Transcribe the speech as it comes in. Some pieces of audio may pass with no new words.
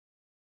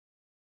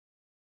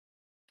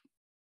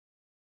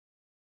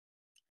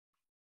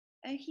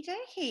Okie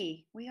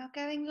dokie, we are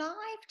going live,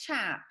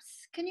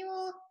 chaps. Can you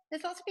all,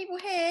 there's lots of people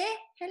here.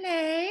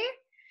 Hello.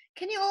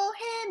 Can you all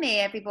hear me,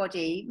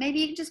 everybody? Maybe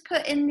you can just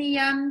put in the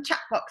chat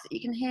box that you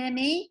can hear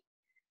me.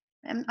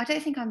 I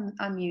don't think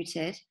I'm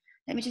muted.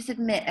 Let me just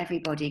admit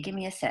everybody. Give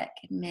me a sec.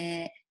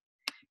 Admit.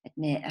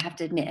 I have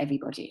to admit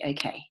everybody.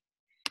 Okay.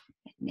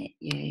 Admit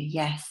you.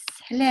 Yes.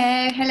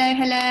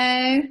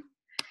 Hello.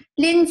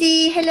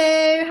 Lindsay,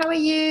 hello. How are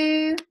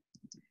you?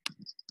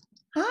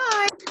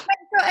 Hi.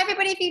 So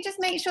everybody, if you just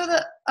make sure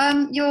that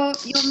you're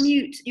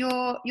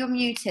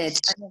muted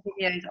and the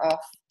video is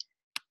off,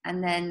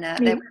 and then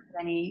there won't be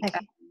any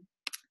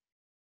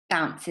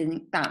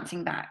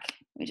bouncing back.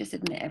 We just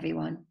admit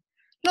everyone.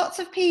 Lots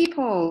of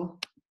people.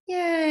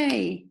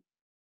 Yay.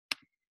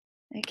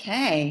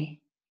 Okay.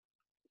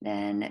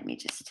 Then let me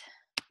just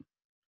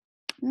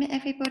admit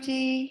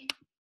everybody.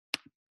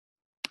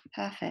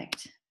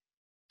 Perfect.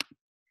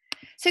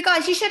 So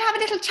guys, you should have a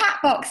little chat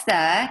box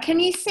there. Can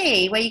you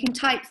see where you can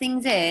type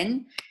things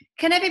in?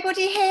 Can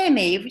everybody hear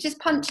me? If we just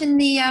punch in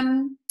the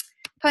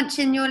punch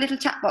in your little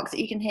chat box that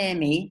you can hear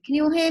me. Can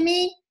you all hear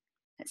me?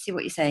 Let's see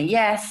what you're saying.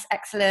 Yes,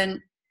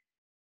 excellent.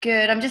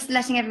 Good. I'm just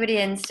letting everybody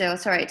in still.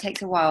 Sorry, it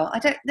takes a while.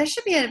 There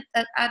should be a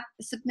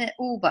submit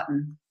all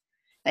button.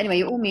 But anyway,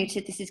 you're all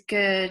muted. This is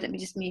good. Let me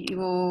just mute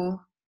you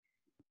all.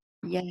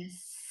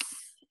 Yes.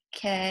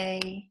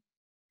 Okay.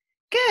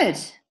 Good.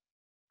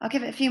 I'll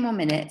give it a few more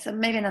minutes, or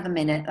maybe another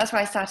minute. That's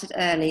why I started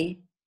early.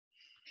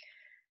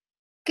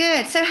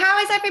 Good. So how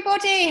is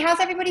everybody?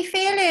 How's everybody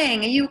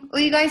feeling? Are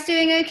you guys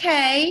doing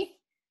okay?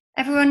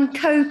 Everyone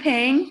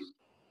coping?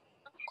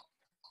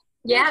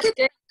 Yeah, good.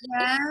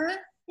 Yeah.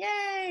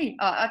 Yay.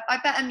 Oh, I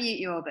better mute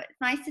you all, but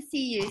it's nice to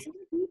see you. So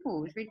many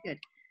people. It's really good.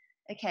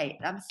 Okay,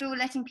 I'm still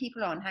letting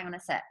people on. Hang on a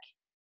sec.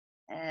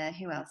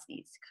 Who else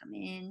needs to come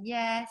in?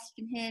 Yes,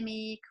 you can hear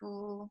me.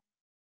 Cool.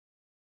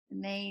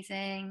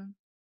 Amazing.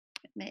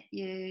 Admit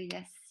you.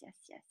 Yes.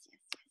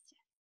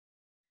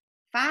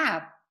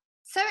 Fab.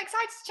 So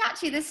excited to chat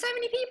to you. There's so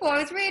many people. I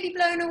was really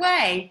blown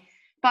away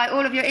by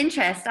all of your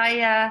interest.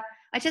 I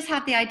just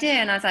had the idea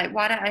and I was like,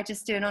 why don't I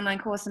just do an online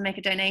course and make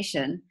a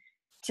donation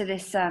to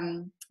this,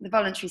 the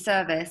voluntary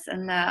service.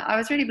 And I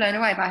was really blown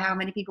away by how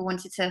many people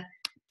wanted to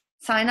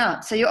sign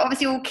up. So you're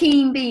obviously all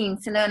keen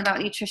beans to learn about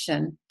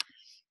nutrition.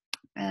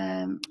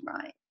 Right,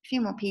 a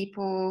few more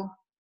people.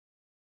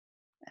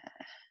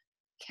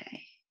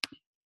 Okay.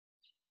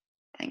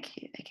 Thank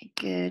you. Okay,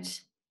 good.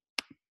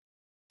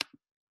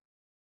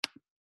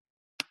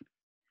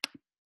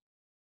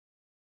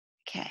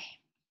 Okay.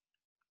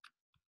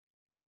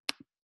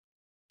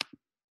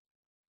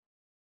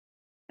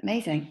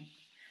 Amazing.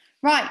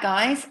 Right,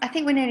 guys, I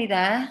think we're nearly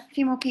there. A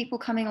few more people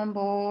coming on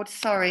board.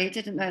 Sorry,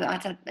 didn't know that I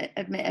had to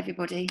admit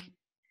everybody.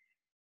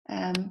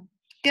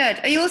 Good.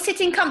 Are you all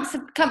sitting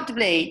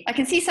comfortably? I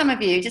can see some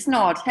of you. Just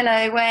nod.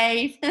 Hello,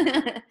 wave.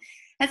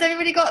 Has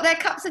everybody got their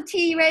cups of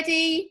tea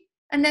ready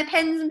and their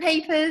pens and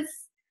papers?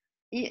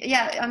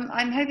 Yeah,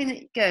 I'm hoping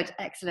that, good,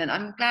 excellent.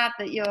 I'm glad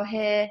that you're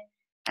here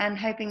and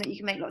hoping that you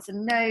can make lots of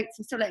notes.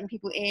 I'm still letting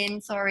people in,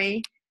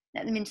 sorry.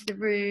 Let them into the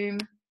room.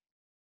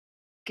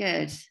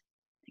 Good.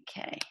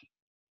 Okay.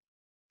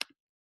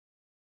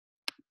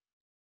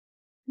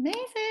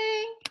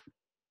 Amazing.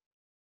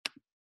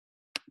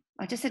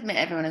 I'll just admit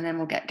everyone and then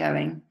we'll get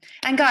going.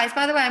 And guys,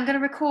 by the way, I'm going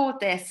to record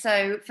this.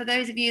 So for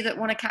those of you that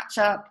want to catch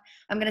up,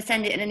 I'm going to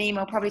send it in an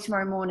email probably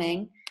tomorrow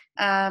morning.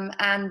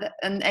 And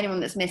anyone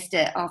that's missed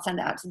it, I'll send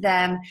it out to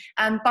them.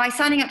 And by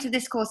signing up to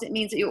this course, it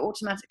means that you're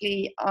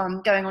automatically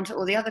going on to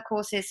all the other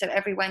courses. So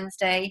every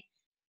Wednesday.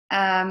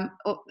 And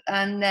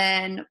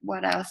then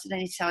what else did I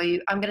need to tell you?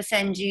 I'm going to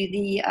send you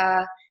the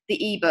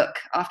ebook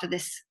after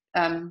this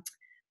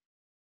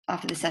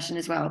session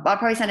as well. But I'll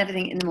probably send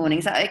everything in the morning.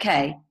 Is that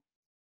okay?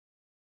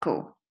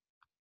 Cool.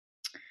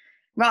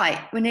 Right,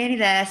 we're nearly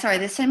there. Sorry,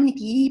 there's so many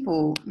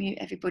people. Mute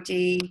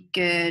everybody.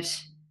 Good.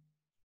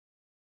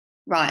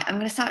 Right, I'm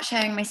going to start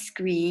sharing my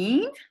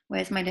screen.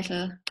 Where's my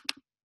little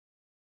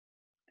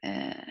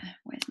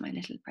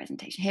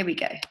presentation? Here we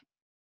go.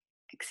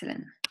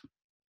 Excellent.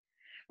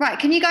 Right,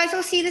 can you guys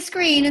all see the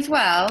screen as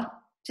well?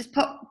 Just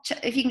pop,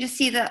 if you can just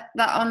see that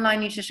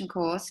online nutrition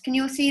course. Can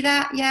you all see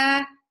that?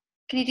 Yeah?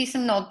 Can you do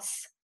some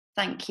nods?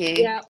 Thank you.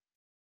 Yeah.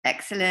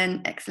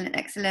 Excellent.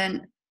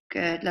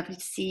 Good, lovely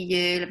to see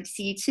you. Lovely to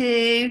see you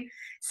too.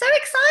 So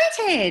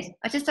excited.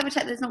 I just double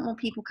check there's not more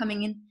people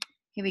coming in.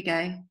 Here we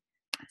go.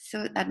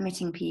 So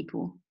admitting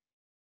people.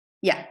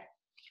 Yeah,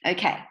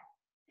 okay.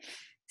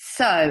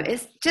 So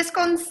it's just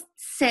gone 6.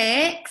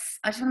 I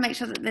just want to make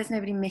sure that there's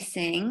nobody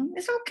missing.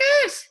 It's all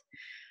good.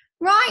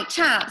 Right,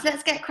 chaps,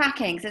 let's get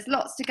cracking because there's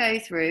lots to go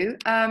through.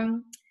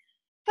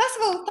 First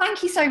of all,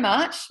 thank you so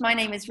much. My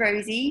name is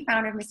Rosie,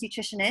 founder of Miss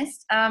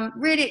Nutritionist.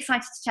 Really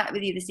excited to chat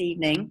with you this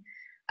evening.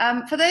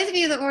 For those of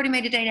you that already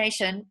made a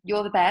donation,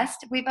 you're the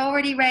best. We've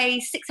already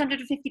raised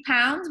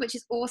 £650, which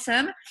is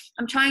awesome.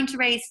 I'm trying to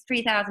raise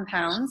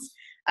 £3,000.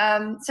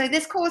 So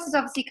this course is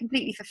obviously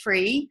completely for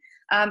free,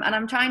 and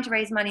I'm trying to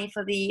raise money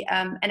for the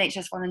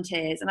NHS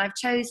volunteers. And I've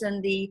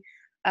chosen the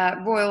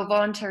Royal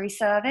Voluntary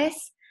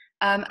Service.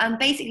 And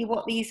basically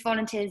what these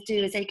volunteers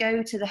do is they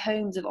go to the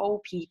homes of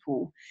old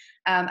people,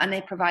 and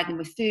they provide them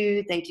with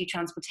food. They do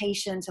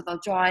transportation, so they'll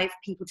drive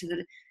people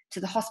to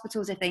the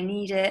hospitals if they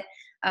need it.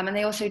 And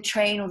they also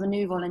train all the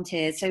new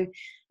volunteers. So,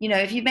 you know,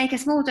 if you make a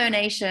small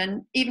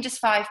donation, even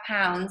just £5,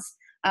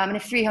 and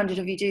if 300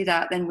 of you do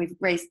that, then we've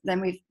raised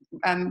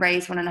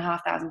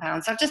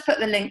 £1,500. So I've just put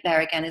the link there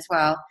again as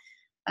well.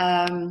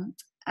 So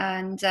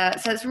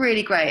it's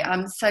really great.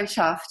 I'm so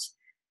chuffed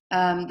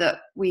that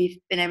we've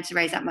been able to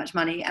raise that much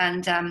money,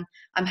 and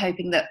I'm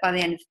hoping that by the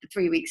end of the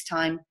 3 weeks'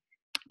 time,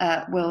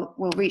 we'll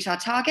reach our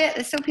target.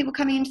 There's still people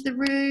coming into the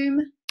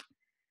room.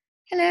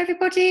 Hello,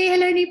 everybody.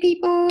 Hello, new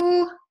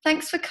people.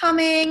 Thanks for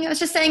coming. I was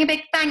just saying a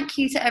big thank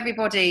you to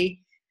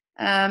everybody.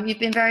 You've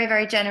been very,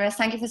 very generous.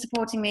 Thank you for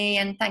supporting me,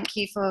 and thank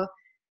you for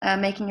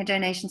making a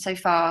donation so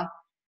far.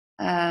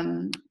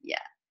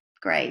 Yeah,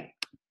 great.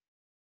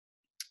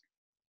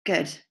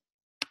 Good.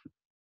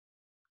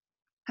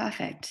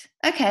 Perfect.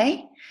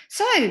 Okay,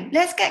 so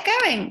let's get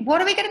going.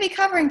 What are we going to be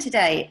covering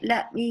today?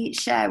 Let me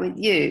share with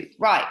you.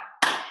 Right.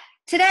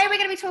 Today we're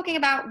going to be talking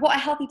about what a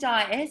healthy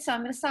diet is. So I'm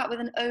going to start with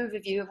an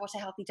overview of what a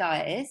healthy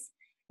diet is.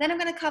 Then I'm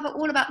going to cover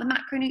all about the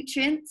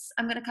macronutrients.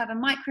 I'm going to cover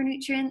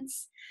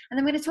micronutrients. And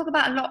then we're going to talk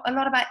about a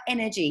lot about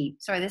energy.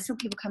 Sorry, there's still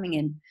people coming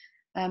in.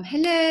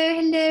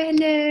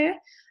 Hello.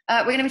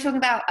 We're going to be talking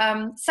about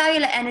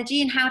cellular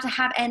energy and how to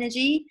have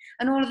energy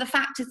and all of the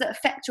factors that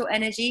affect your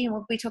energy. And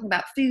we'll be talking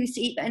about foods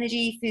to eat for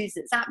energy, foods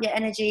that zap your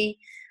energy.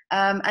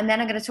 And then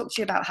I'm going to talk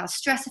to you about how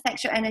stress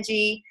affects your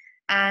energy,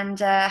 and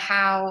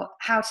how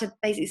to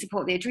basically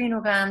support the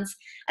adrenal glands.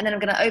 And then I'm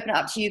going to open it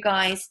up to you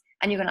guys,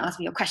 and you're going to ask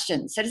me your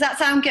questions. So does that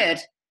sound good?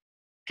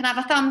 Can I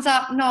have a thumbs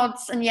up,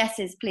 nods, and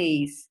yeses,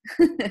 please?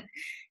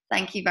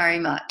 Thank you very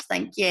much.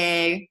 Thank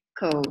you.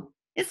 Cool.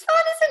 It's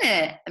fun, isn't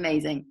it?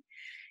 Amazing.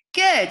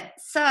 Good.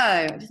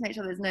 So just make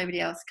sure there's nobody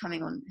else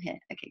coming on here.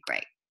 Okay,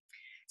 great.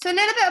 So a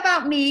little bit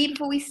about me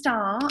before we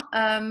start.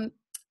 I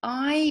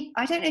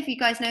don't know if you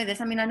guys know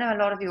this. I mean, I know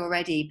a lot of you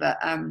already, but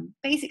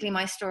basically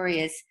my story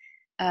is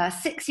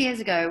 6 years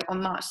ago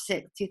on March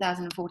 6th,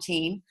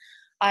 2014,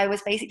 I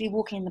was basically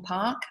walking in the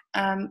park,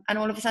 and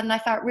all of a sudden I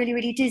felt really,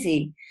 really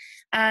dizzy.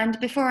 And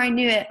before I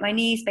knew it, my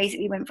knees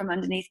basically went from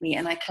underneath me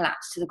and I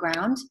collapsed to the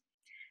ground.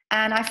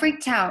 And I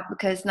freaked out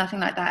because nothing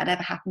like that had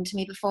ever happened to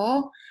me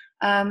before.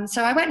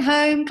 So I went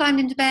home,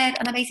 climbed into bed,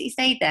 and I basically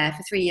stayed there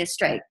for 3 years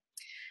straight.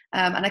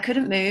 And I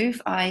couldn't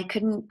move. I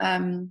couldn't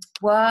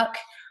work.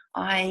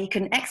 I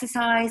couldn't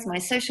exercise. My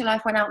social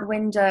life went out the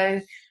window.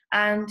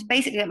 And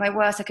basically at my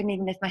worst, I couldn't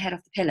even lift my head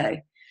off the pillow.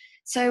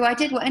 So I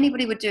did what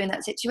anybody would do in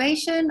that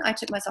situation. I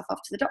took myself off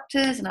to the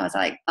doctors and I was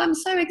like, I'm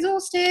so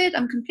exhausted.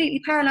 I'm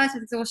completely paralyzed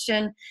with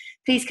exhaustion.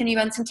 Please, can you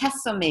run some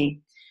tests on me?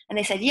 And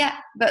they said, yeah,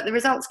 but the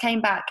results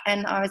came back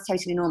and I was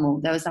totally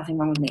normal. There was nothing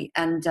wrong with me.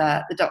 And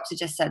the doctor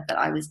just said that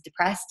I was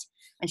depressed,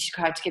 and she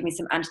tried to give me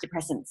some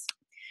antidepressants.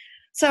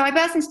 So I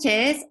burst into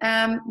tears,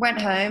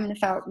 went home, and I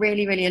felt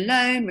really, really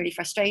alone, really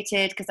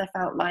frustrated, because I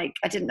felt like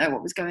I didn't know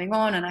what was going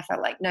on, and I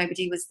felt like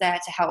nobody was there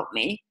to help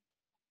me.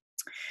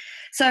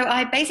 So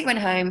I basically went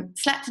home,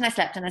 slept and I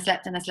slept and I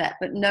slept and I slept,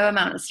 but no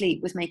amount of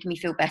sleep was making me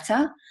feel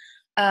better.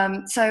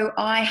 So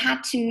I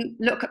had to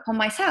look upon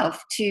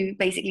myself to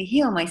basically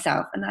heal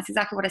myself, and that's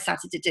exactly what I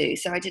started to do.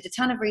 So I did a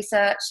ton of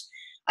research.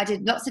 I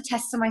did lots of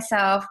tests on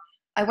myself.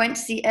 I went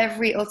to see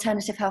every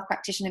alternative health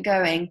practitioner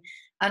going,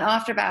 and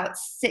after about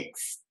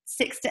six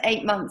to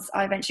 8 months,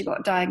 I eventually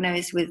got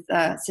diagnosed with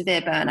severe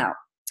burnout.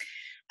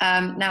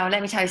 Now,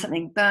 let me tell you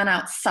something.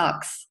 Burnout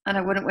sucks, and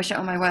I wouldn't wish it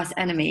on my worst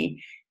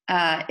enemy.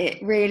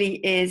 It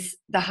really is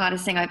the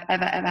hardest thing I've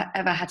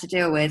ever had to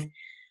deal with.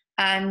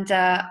 And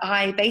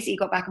I basically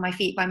got back on my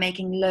feet by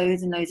making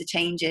loads and loads of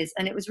changes.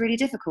 And it was really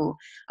difficult.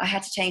 I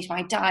had to change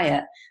my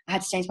diet. I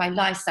had to change my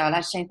lifestyle. I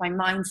had to change my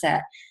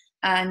mindset.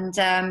 And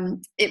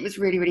it was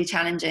really, really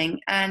challenging.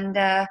 And,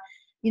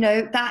 you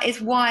know, that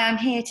is why I'm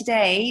here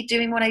today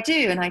doing what I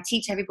do. And I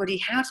teach everybody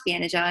how to be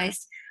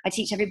energized. I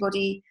teach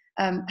everybody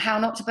how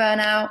not to burn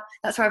out.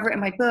 That's why I've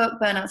written my book,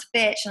 Burnout's a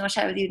Bitch, and I'll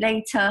share it with you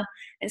later.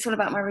 It's all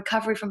about my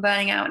recovery from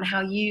burning out and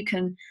how you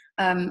can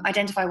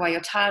identify why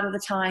you're tired all the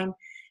time.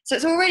 So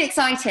it's all really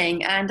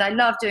exciting, and I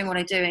love doing what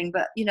I'm doing.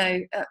 But, you know,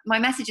 my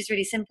message is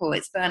really simple.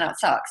 It's burnout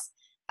sucks.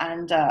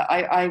 And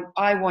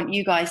I want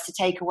you guys to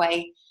take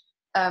away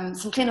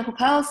some clinical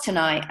pearls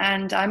tonight.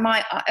 And I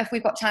might, if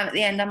we've got time at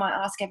the end, I might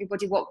ask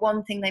everybody what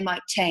one thing they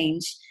might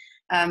change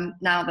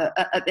now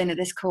that at the end of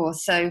this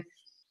course. So,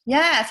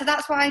 yeah, so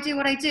that's why I do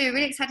what I do.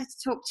 Really excited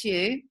to talk to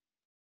you.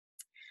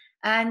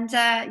 And,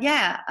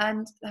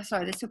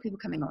 sorry, there's still people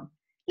coming on.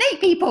 Late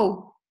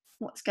people!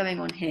 What's going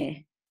on here?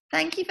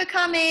 Thank you for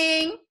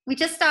coming. We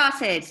just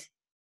started.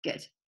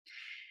 Good.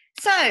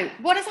 So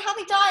what is a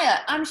healthy diet?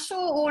 I'm sure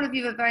all of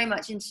you are very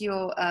much into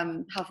your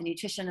health and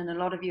nutrition, and a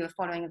lot of you are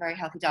following a very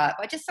healthy diet.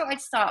 But I just thought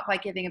I'd start by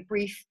giving a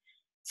brief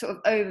sort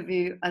of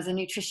overview as a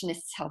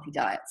nutritionist's healthy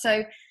diet.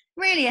 So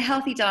really a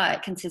healthy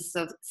diet consists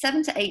of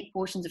 7 to 8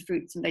 portions of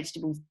fruits and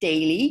vegetables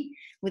daily,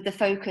 with the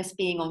focus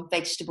being on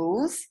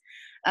vegetables.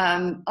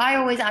 I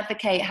always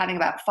advocate having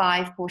about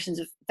 5 portions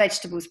of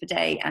vegetables per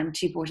day and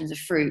 2 portions of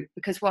fruit,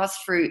 because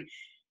whilst fruit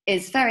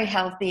is very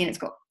healthy and it's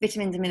got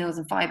vitamins and minerals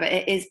and fiber,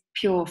 it is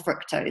pure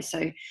fructose. So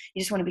you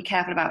just want to be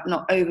careful about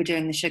not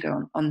overdoing the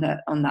sugar on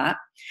that.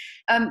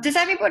 Does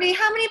everybody,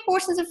 how many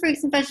portions of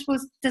fruits and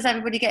vegetables does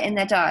everybody get in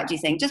their diet, do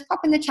you think? Just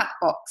pop in the chat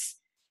box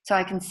so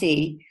I can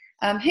see.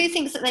 Who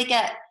thinks that they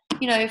get,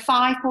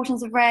 5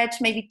 portions of veg,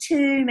 maybe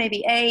 2,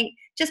 maybe 8?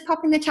 Just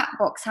pop in the chat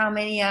box how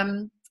many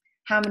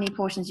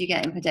portions you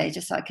get in per day,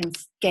 just so I can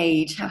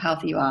gauge how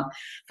healthy you are.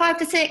 5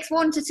 to 6,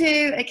 1 to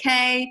 2,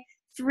 okay.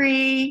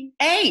 3,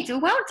 8. Oh,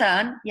 well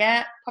done.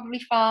 Yeah, probably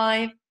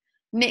 5.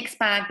 Mixed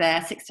bag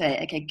there, 6 to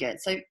 8. Okay,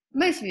 good. So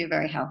most of you are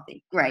very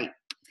healthy. Great.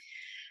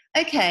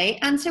 Okay,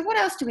 and so what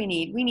else do we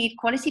need? We need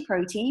quality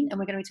protein, and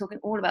we're going to be talking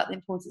all about the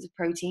importance of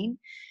protein.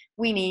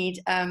 We need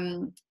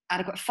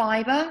adequate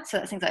fiber, so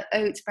that's things like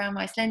oats, brown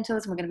rice,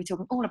 lentils, and we're going to be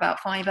talking all about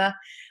fiber.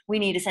 We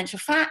need essential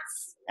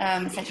fats,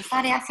 essential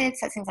fatty acids,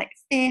 so that's things like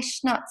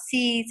fish, nuts,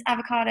 seeds,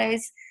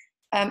 avocados.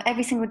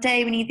 Every single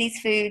day we need these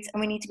foods,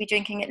 and we need to be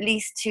drinking at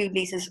least 2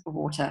 litres of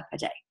water a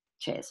day.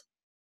 Cheers.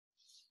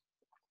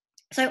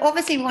 So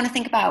obviously we want to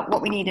think about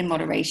what we need in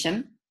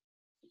moderation.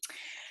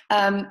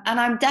 And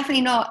I'm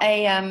definitely not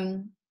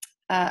a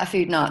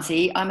food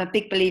Nazi. I'm a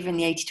big believer in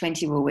the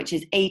 80-20 rule, which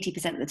is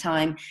 80% of the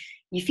time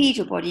you feed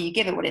your body, you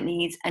give it what it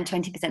needs, and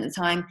 20% of the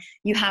time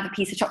you have a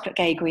piece of chocolate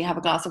cake or you have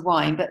a glass of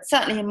wine. But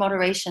certainly in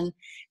moderation, we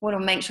want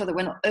to make sure that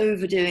we're not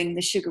overdoing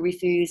the sugary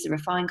foods, the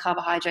refined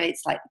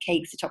carbohydrates like the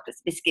cakes, the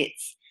chocolates,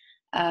 biscuits,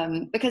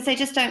 because they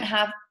just don't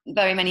have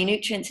very many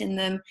nutrients in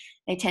them.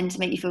 They tend to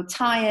make you feel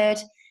tired.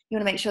 You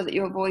want to make sure that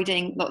you're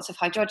avoiding lots of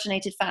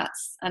hydrogenated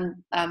fats and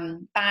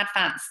bad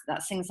fats.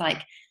 That's things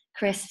like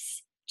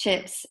crisps,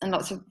 chips, and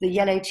lots of the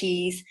yellow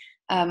cheese.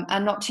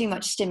 And not too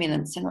much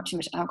stimulants, so not too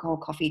much alcohol,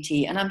 coffee,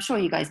 tea. And I'm sure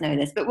you guys know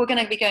this, but we're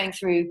going to be going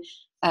through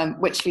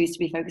which foods to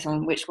be focused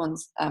on, which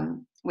ones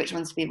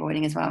to be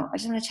avoiding as well. I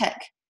just want to check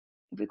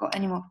if we've got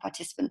any more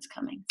participants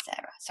coming.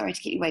 Sarah, sorry to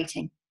keep you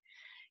waiting.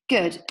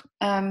 Good.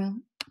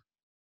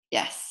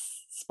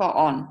 Yes, spot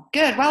on.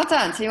 Good, well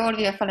done. So all of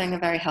you are following a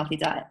very healthy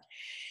diet.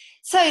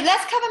 So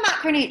let's cover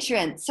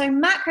macronutrients. So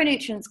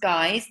macronutrients,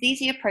 guys,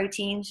 these are your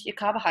proteins, your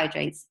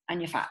carbohydrates,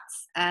 and your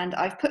fats. And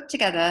I've put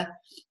together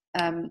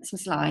some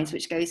slides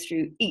which goes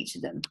through each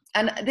of them.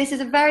 And this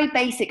is a very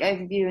basic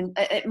overview, and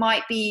it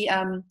might be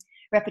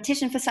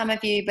repetition for some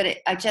of you, but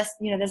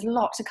there's a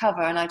lot to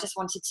cover, and I just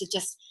wanted to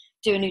just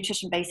do a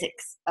nutrition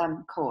basics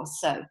course.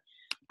 So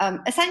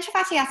essential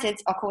fatty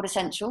acids are called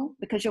essential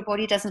because your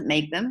body doesn't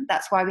make them.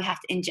 That's why we have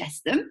to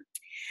ingest them.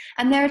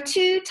 And there are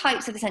 2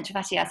 types of essential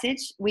fatty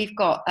acids. We've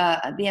got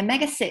the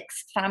omega-6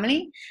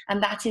 family,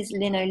 and that is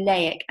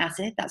linoleic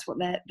acid. That's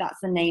the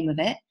name of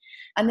it.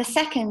 And the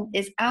second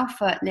is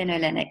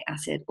alpha-linolenic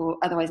acid, or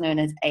otherwise known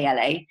as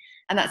ALA,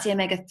 and that's the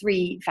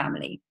omega-3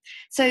 family.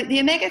 So the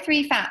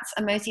omega-3 fats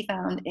are mostly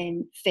found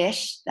in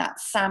fish,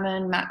 that's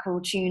salmon, mackerel,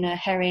 tuna,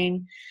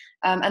 herring,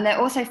 and they're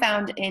also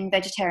found in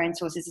vegetarian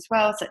sources as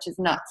well, such as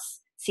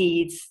nuts,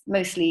 seeds,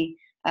 mostly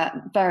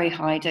very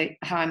high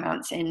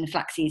amounts in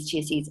flax seeds,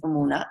 chia seeds, and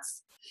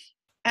walnuts.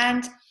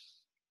 And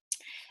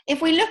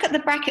if we look at the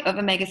bracket of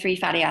omega-3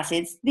 fatty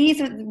acids,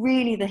 these are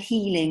really the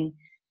healing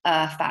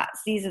fats.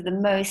 These are the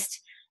most,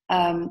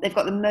 they've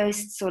got the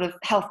most sort of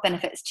health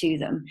benefits to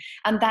them.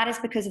 And that is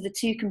because of the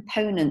 2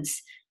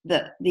 components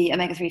that the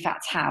omega-3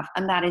 fats have.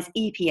 And that is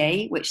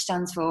EPA, which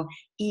stands for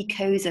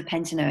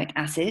eicosapentaenoic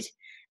acid,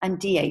 and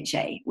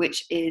DHA,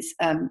 which is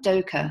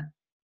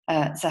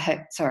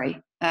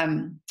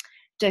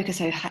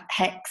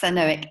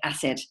docosahexaenoic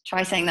acid.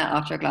 Try saying that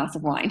after a glass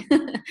of wine.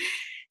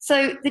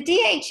 So the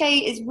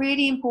DHA is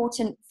really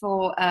important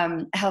for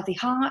a healthy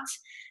heart,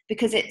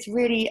 because it's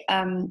really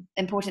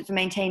important for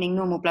maintaining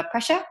normal blood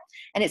pressure,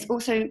 and it's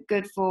also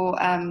good for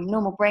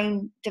normal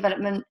brain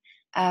development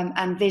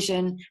and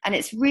vision, and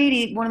it's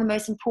really one of the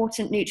most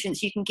important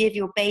nutrients you can give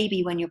your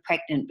baby when you're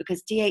pregnant,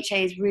 because DHA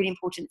is really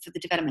important for the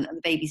development of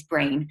the baby's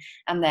brain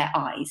and their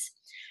eyes.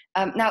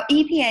 Now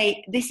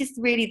EPA, this is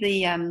really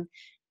the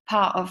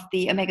part of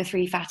the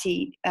omega-3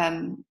 fatty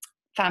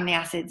family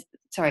acids,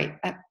 fatty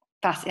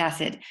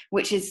acid,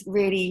 which is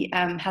really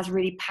has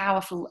really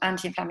powerful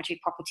anti-inflammatory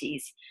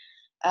properties.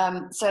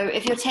 So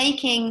if you're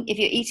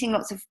eating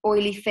lots of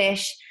oily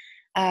fish,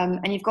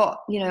 and you've got,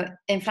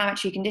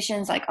 inflammatory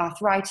conditions like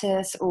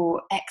arthritis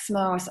or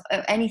eczema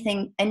or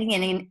anything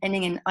ending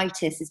in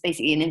itis is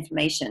basically an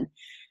inflammation.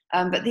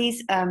 But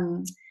these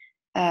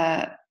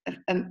omega-3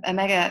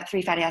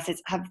 fatty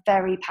acids have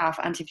very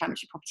powerful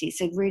anti-inflammatory properties.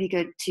 So really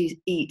good to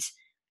eat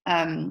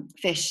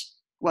fish,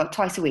 well,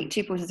 twice a week,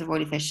 2 portions of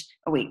oily fish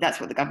a week. That's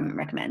what the government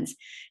recommends.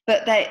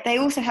 But they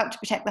also help to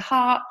protect the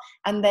heart,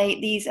 and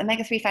these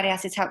omega-3 fatty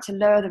acids help to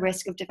lower the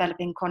risk of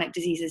developing chronic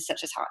diseases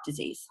such as heart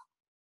disease.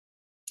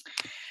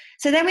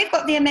 So then we've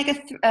got the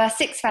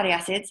omega-6 fatty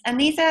acids, and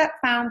these are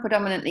found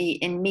predominantly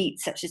in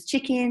meats such as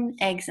chicken,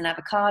 eggs, and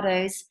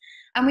avocados.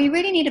 And we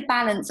really need a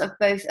balance of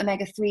both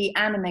omega-3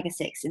 and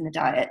omega-6 in the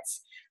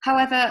diets.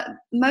 However,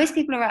 most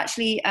people are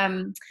actually,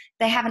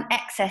 they have an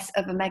excess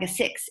of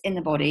omega-6 in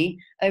the body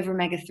over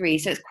omega-3.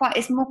 So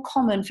it's more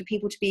common for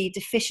people to be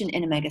deficient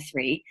in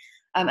omega-3.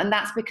 And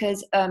that's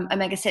because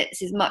omega-6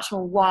 is much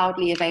more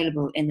widely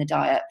available in the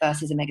diet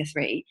versus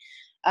omega-3.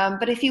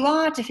 But if you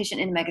are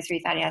deficient in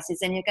omega-3 fatty acids,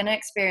 then you're going to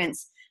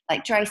experience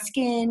like dry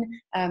skin,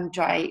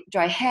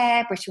 dry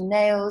hair, brittle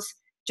nails,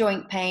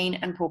 joint pain,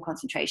 and poor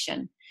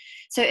concentration.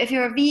 So if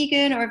you're a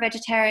vegan or a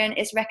vegetarian,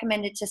 it's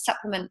recommended to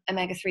supplement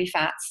omega-3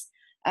 fats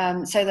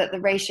so that the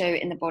ratio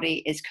in the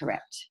body is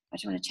correct. I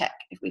just want to check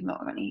if we've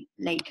not got any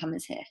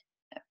latecomers here.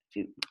 A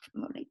few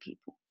more late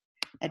people.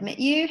 Admit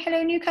you.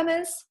 Hello,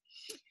 newcomers.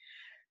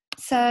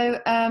 So,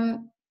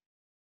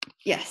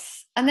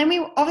 yes. And then we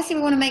want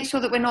to make sure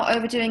that we're not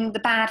overdoing the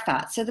bad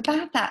fats. So the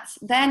bad fats,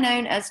 they're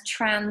known as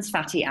trans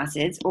fatty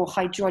acids or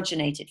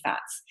hydrogenated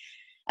fats.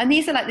 And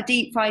these are like the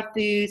deep fried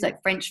foods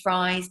like French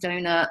fries,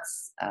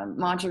 donuts,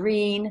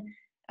 margarine,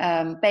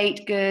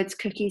 baked goods,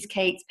 cookies,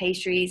 cakes,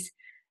 pastries.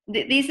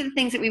 These are the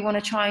things that we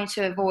want to try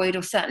to avoid,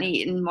 or certainly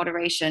eat in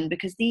moderation,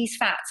 because these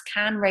fats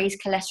can raise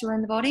cholesterol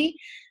in the body,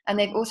 and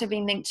they've also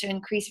been linked to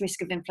increased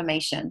risk of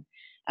inflammation.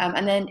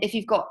 And then if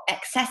you've got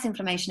excess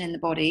inflammation in the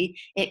body,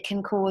 it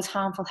can cause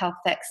harmful health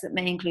effects that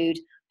may include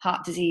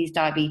heart disease,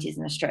 diabetes,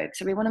 and a stroke.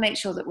 So we want to make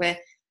sure that we're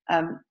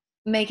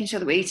making sure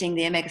that we're eating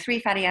the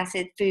omega-3 fatty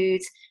acid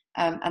foods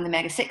and the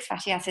omega-6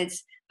 fatty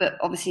acids, but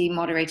obviously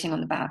moderating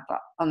on the bad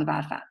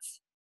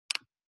fats.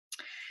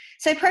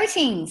 So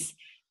proteins.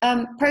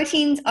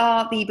 Proteins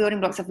are the building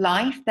blocks of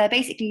life. They're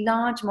basically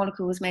large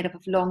molecules made up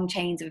of long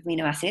chains of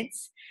amino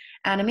acids.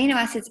 And amino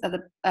acids are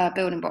the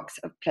building blocks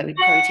of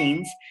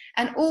proteins.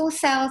 And all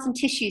cells and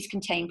tissues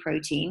contain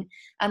protein.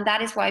 And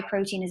that is why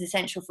protein is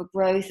essential for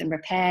growth and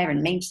repair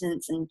and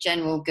maintenance and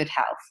general good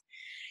health.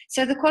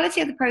 So the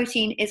quality of the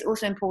protein is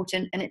also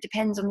important, and it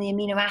depends on the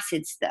amino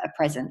acids that are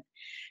present.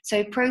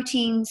 So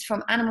proteins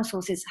from animal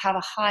sources have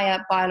a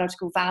higher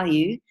biological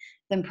value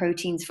than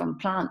proteins from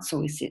plant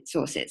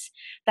sources.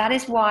 That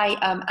is why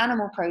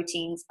animal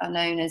proteins are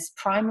known as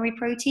primary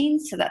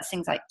proteins. So that's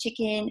things like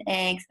chicken,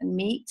 eggs, and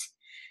meat.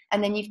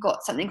 And then you've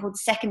got something called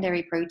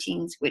secondary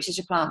proteins, which is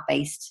your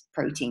plant-based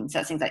proteins. So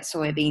that's things like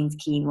soybeans,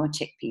 quinoa,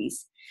 chickpeas.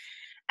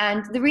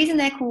 And the reason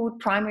they're called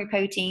primary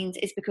proteins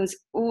is because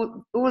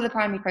all of the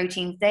primary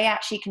proteins, they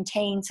actually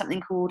contain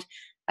something called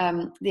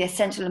the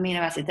essential amino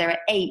acids. There are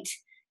 8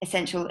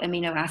 essential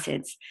amino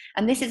acids.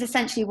 And this is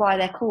essentially why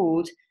they're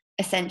called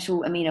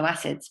essential amino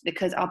acids,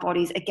 because our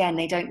bodies, again,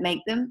 they don't make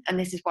them. And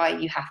this is why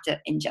you have to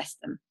ingest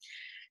them.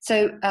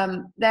 So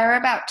there are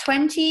about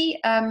 20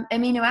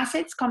 amino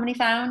acids commonly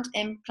found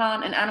in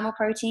plant and animal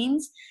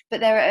proteins,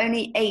 but there are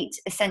only 8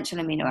 essential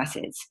amino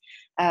acids,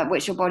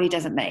 which your body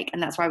doesn't make,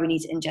 and that's why we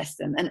need to ingest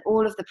them. And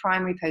all of the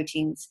primary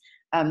proteins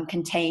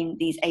contain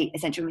these 8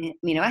 essential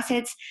amino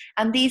acids,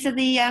 and these are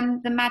the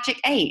magic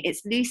 8.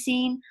 It's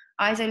leucine,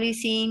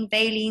 isoleucine,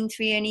 valine,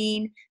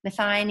 threonine,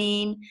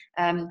 methionine,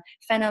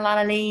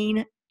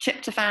 phenylalanine,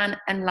 tryptophan,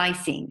 and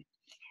lysine.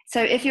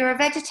 So if you're a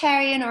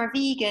vegetarian or a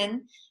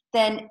vegan,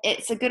 then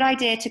it's a good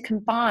idea to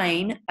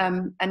combine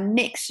and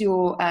mix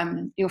your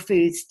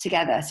foods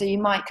together. So you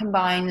might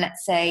combine,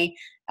 let's say,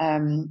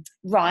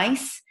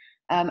 rice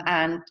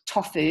and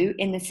tofu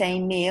in the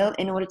same meal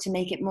in order to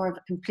make it more of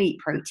a complete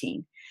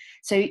protein.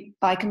 So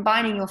by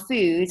combining your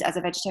foods as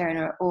a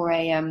vegetarian or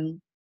a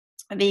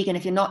vegan,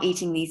 if you're not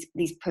eating these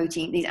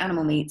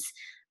animal meats,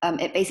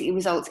 it basically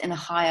results in a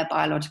higher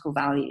biological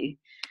value.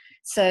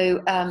 So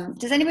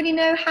does anybody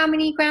know how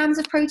many grams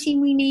of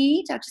protein we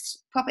need? I'll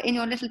just pop it in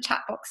your little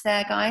chat box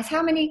there, guys.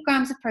 How many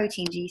grams of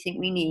protein do you think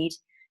we need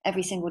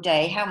every single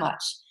day? How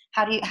much?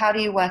 How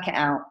do you work it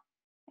out?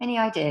 Any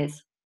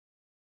ideas?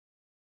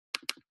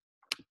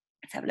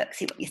 Let's have a look,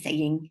 see what you're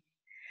saying.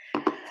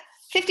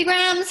 50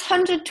 grams,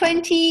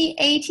 120,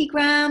 80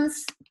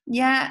 grams.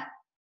 Yeah,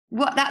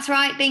 that's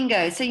right,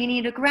 bingo. So you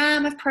need 1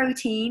 gram of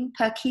protein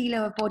per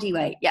kilo of body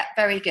weight. Yeah,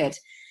 very good.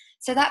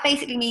 So that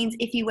basically means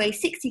if you weigh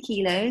 60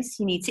 kilos,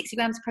 you need 60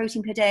 grams of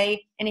protein per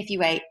day. And if you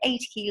weigh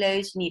 80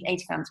 kilos, you need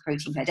 80 grams of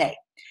protein per day.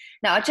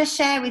 Now, I'll just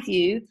share with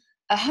you,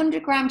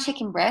 100-gram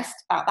chicken breast,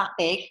 about that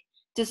big,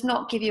 does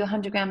not give you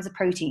 100 grams of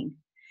protein.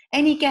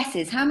 Any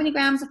guesses? How many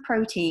grams of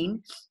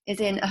protein is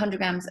in 100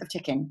 grams of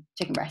chicken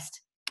breast?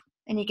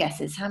 Any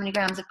guesses? How many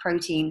grams of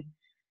protein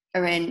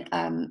are in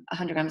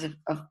 100 grams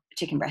of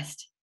chicken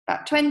breast?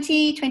 About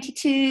 20,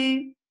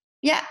 22?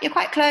 Yeah, you're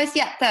quite close.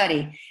 Yeah,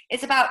 30.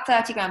 It's about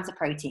 30 grams of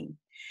protein.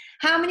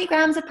 How many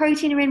grams of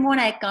protein are in 1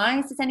 egg,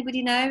 guys? Does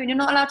anybody know? And you're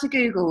not allowed to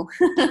Google.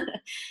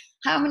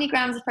 How many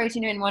grams of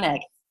protein are in 1 egg?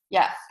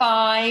 Yeah,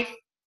 5,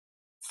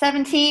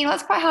 17. Well,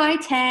 that's quite high.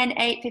 10,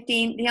 8,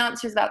 15. The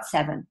answer is about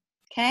 7.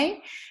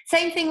 Okay.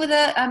 Same thing with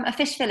a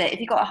fish fillet. If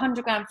you've got a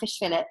 100-gram fish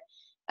fillet,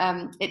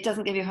 it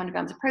doesn't give you 100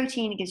 grams of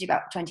protein. It gives you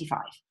about 25.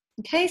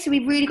 Okay, so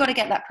we've really got to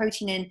get that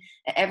protein in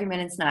at every meal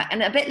and snack.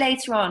 And a bit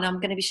later on, I'm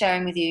going to be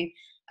sharing with you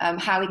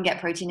how we can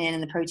get protein in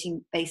and the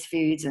protein-based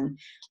foods and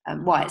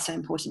why it's so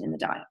important in the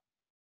diet.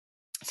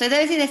 So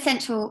those are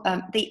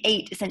the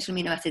 8 essential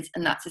amino acids,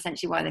 and that's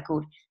essentially why they're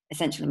called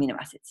essential amino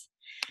acids,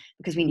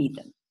 because we need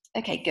them.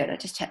 Okay, good. I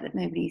just checked that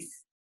nobody's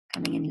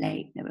coming in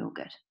late. No, we're all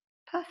good.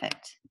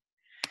 Perfect.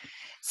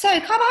 So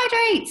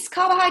carbohydrates.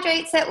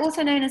 Carbohydrates, they're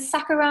also known as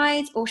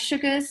saccharides or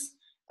sugars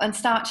and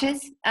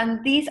starches.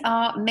 And these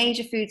are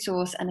major food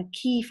source and a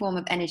key form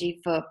of energy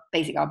for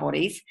basically our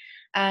bodies.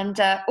 And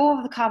all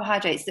of the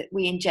carbohydrates that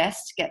we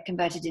ingest get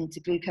converted into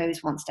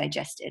glucose once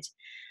digested.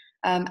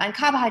 And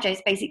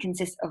carbohydrates basically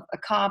consist of a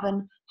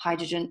carbon,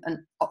 hydrogen, and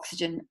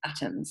oxygen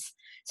atoms.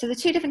 So the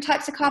two different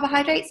types of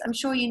carbohydrates, I'm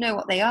sure you know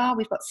what they are.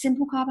 We've got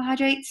simple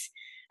carbohydrates,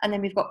 and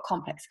then we've got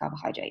complex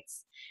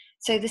carbohydrates.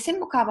 So the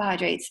simple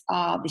carbohydrates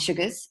are the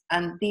sugars,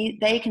 and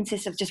they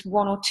consist of just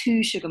one or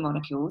two sugar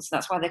molecules.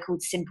 That's why they're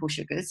called simple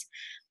sugars.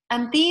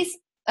 And these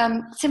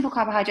simple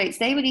carbohydrates,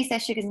 they release their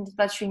sugars into the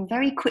bloodstream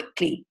very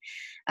quickly,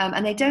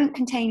 and they don't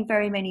contain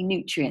very many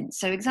nutrients.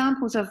 So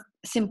examples of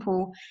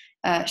simple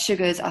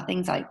sugars are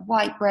things like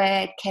white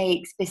bread,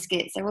 cakes,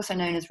 biscuits. They're also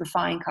known as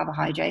refined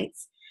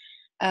carbohydrates.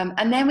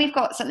 And then we've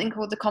got something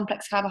called the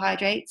complex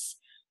carbohydrates.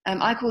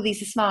 I call these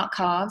the smart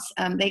carbs.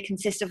 They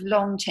consist of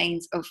long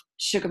chains of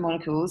sugar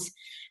molecules,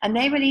 and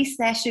they release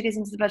their sugars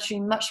into the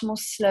bloodstream much more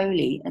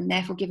slowly, and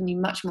therefore giving you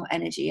much more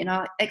energy. And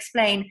I'll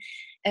explain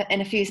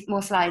in a few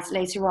more slides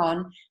later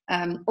on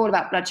all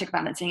about blood sugar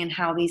balancing and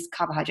how these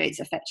carbohydrates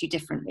affect you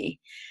differently.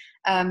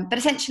 But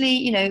essentially,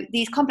 you know,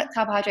 these complex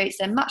carbohydrates,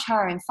 they're much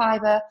higher in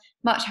fiber,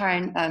 much higher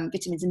in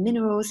vitamins and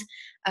minerals,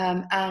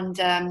 and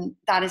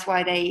that is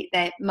why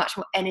they're much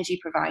more energy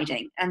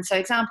providing. And so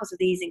examples of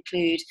these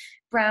include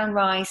brown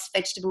rice,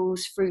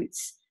 vegetables,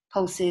 fruits,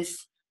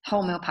 pulses,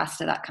 wholemeal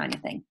pasta, that kind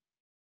of thing.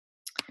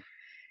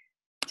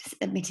 Just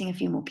admitting a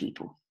few more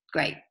people.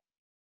 Great.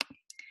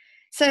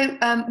 So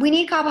we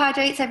need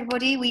carbohydrates,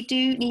 everybody. We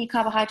do need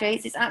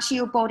carbohydrates. It's actually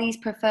your body's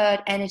preferred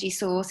energy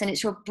source, and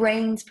it's your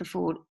brain's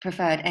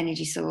preferred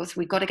energy source.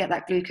 We've got to get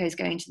that glucose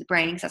going to the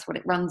brain because that's what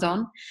it runs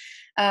on.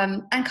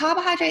 And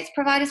carbohydrates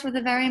provide us with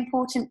a very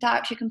important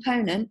dietary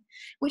component,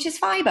 which is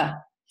fiber.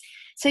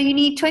 So you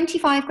need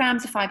 25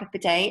 grams of fiber per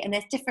day, and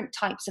there's different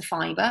types of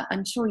fiber.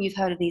 I'm sure you've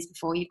heard of these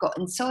before. You've got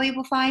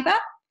insoluble fiber,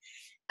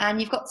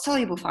 and you've got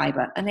soluble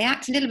fiber, and they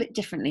act a little bit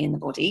differently in the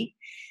body.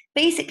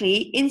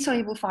 Basically,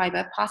 insoluble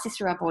fiber passes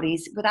through our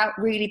bodies without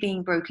really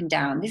being broken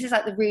down. This is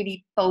like the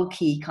really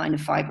bulky kind of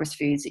fibrous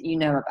foods that you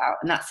know about,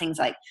 and that's things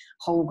like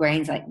whole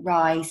grains like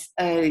rice,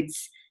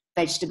 oats,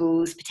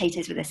 vegetables,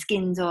 potatoes with their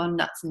skins on,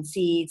 nuts and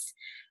seeds.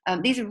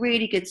 These are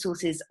really good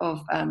sources of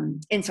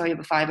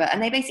insoluble fiber,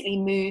 and they basically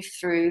move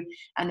through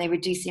and they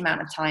reduce the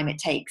amount of time it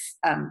takes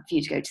for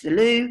you to go to the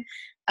loo.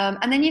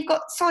 And then you've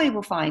got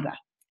soluble fiber.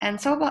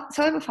 And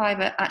soluble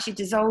fiber actually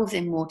dissolves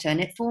in water,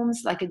 and it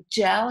forms like a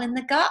gel in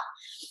the gut.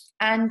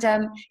 And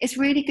it's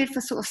really good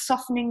for sort of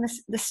softening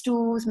the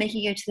stools,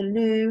 making you go to the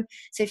loo.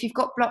 So if you've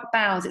got blocked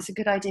bowels, it's a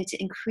good idea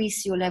to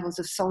increase your levels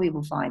of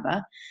soluble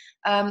fiber.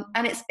 And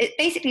it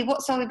basically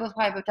what soluble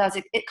fiber does,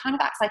 it kind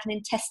of acts like an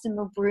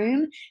intestinal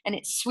broom, and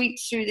it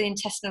sweeps through the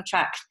intestinal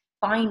tract,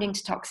 binding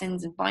to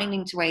toxins and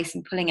binding to waste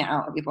and pulling it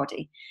out of your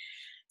body.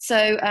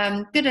 So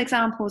good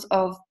examples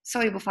of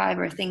soluble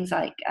fiber are things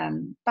like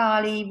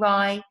barley,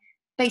 rye,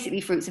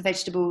 basically fruits and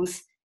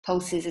vegetables,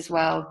 pulses as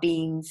well,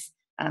 beans,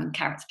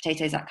 carrots,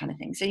 potatoes, that kind of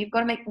thing. So we've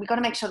got to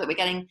make sure that we're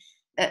getting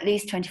at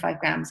least 25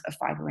 grams of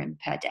fiber in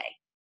per day.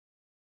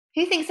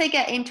 Who thinks they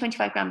get in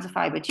 25 grams of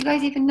fiber? Do you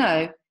guys even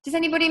know? Does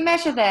anybody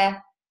measure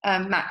their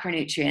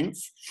macronutrients?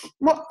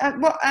 What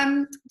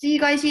do you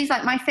guys use,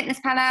 like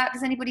MyFitnessPal app?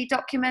 Does anybody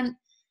document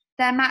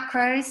their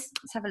macros?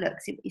 Let's have a look,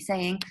 see what you're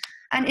saying.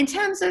 And in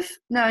terms of,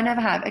 no, I never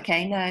have.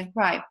 Okay, no,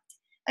 right.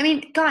 I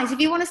mean, guys, if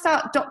you want to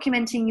start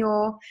documenting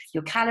your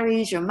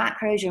calories, your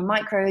macros, your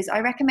micros, I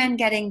recommend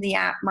getting the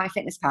app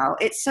MyFitnessPal.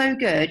 It's so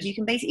good. You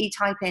can basically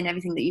type in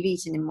everything that you've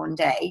eaten in one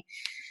day.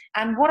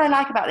 And what I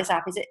like about this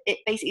app is it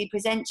basically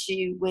presents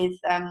you with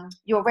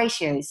your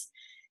ratios.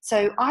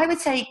 So I would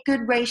say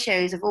good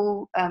ratios of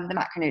all the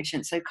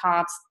macronutrients, so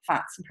carbs,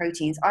 fats, and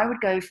proteins. I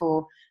would go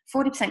for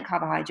 40%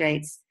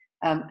 carbohydrates,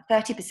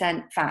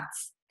 30%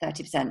 fats,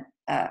 30%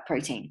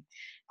 protein.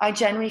 I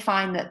generally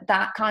find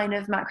that kind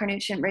of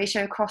macronutrient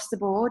ratio across the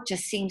board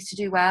just seems to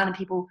do well, and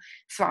people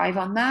thrive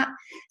on that.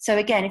 So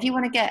again, if you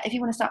want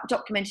to start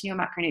documenting your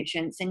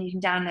macronutrients, then you can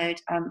download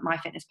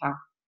MyFitnessPal.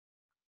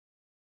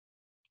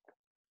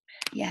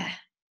 Yeah.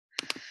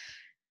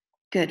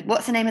 Good.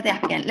 What's the name of the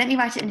app again? Let me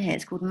write it in here.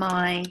 It's called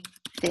MyFitnessPal.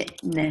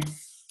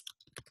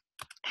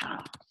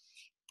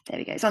 There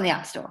we go. It's on the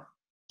App Store.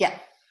 Yeah.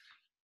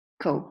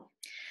 Cool.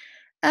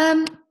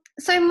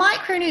 So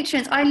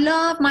micronutrients, I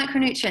love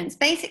micronutrients.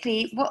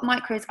 Basically, what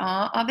micros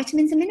are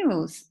vitamins and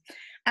minerals.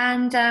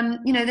 And,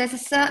 there's a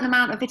certain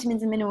amount of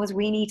vitamins and minerals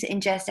we need to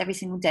ingest every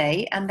single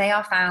day, and they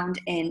are found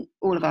in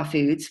all of our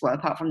foods, well,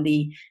 apart from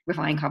the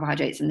refined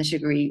carbohydrates and the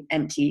sugary,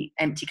 empty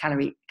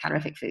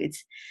calorific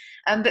foods.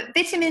 But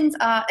vitamins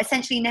are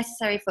essentially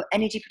necessary for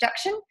energy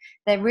production.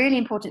 They're really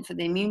important for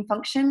the immune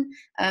function.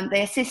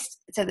 They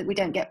assist so that we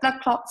don't get blood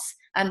clots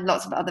and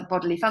lots of other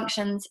bodily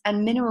functions.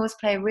 And minerals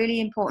play a really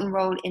important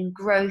role in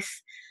growth,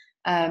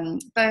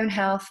 bone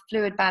health,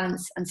 fluid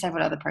balance, and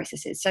several other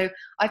processes. So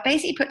I've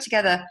basically put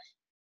together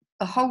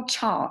a whole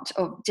chart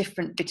of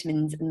different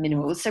vitamins and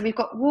minerals. So we've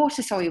got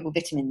water-soluble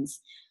vitamins.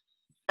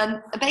 And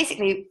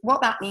basically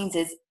what that means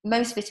is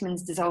most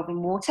vitamins dissolve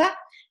in water,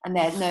 and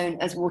they're known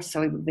as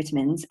water-soluble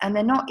vitamins, and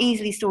they're not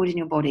easily stored in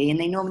your body, and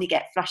they normally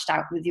get flushed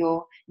out with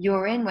your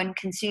urine when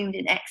consumed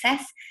in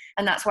excess.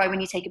 And that's why when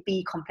you take a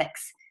B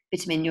complex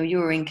vitamin, your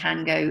urine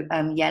can go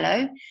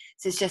yellow.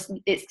 So it's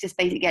just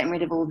basically getting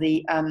rid of all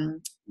the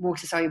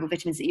water-soluble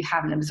vitamins that you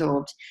haven't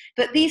absorbed.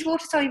 But these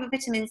water-soluble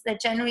vitamins, they're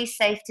generally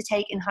safe to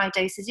take in high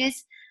dosages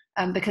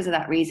because of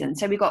that reason.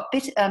 So we've got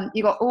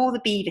you got all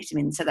the B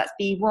vitamins. So that's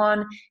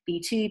B1,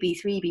 B2,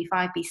 B3,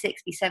 B5, B6,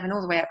 B7,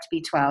 all the way up to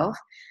B12.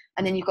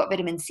 And then you've got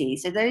vitamin C.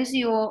 So those are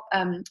your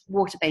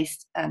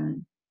water-based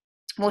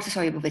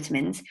water-soluble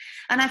vitamins.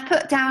 And I've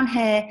put down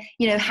here,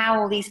 how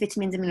all these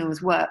vitamins and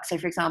minerals work. So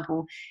for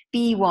example,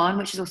 B1,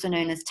 which is also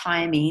known as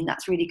thiamine,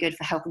 that's really good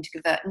for helping to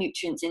convert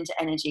nutrients into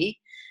energy.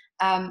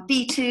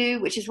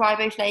 B2, which is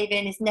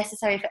riboflavin, is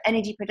necessary for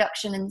energy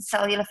production and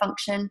cellular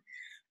function.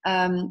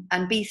 And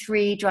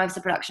B3 drives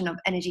the production of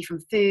energy from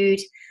food.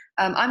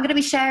 I'm going to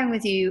be sharing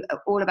with you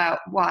all about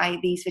why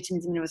these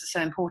vitamins and minerals are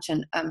so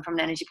important from an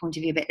energy point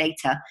of view a bit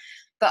later.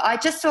 But I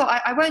just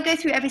thought I won't go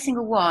through every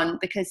single one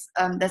because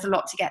there's a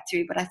lot to get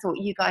through. But I thought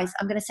you guys,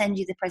 I'm going to send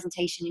you the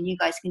presentation and you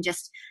guys can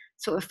just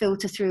sort of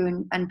filter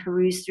through and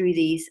peruse through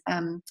these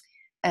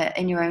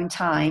in your own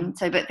time.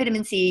 So, but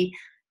vitamin C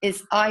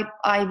is,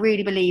 I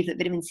really believe that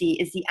vitamin C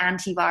is the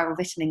antiviral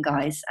vitamin,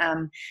 guys.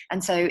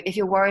 And so if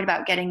you're worried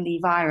about getting the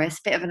virus,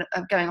 bit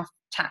of going off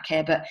track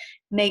here, but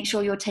make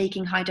sure you're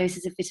taking high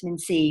doses of vitamin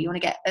C. You want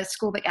to get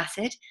ascorbic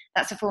acid.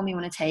 That's a form you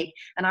want to take.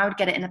 And I would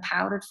get it in a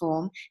powdered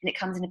form, and it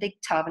comes in a big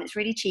tub, and it's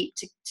really cheap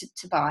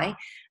to buy.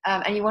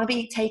 And you want to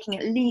be taking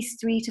at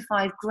least 3 to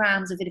 5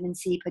 grams of vitamin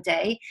C per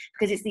day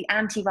because it's the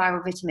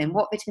antiviral vitamin.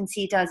 What vitamin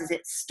C does is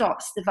it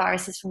stops the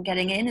viruses from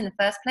getting in the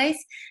first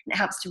place, and it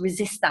helps to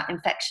resist that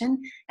infection.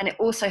 And it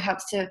also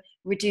helps to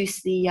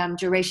reduce the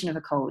duration of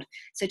a cold.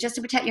 So just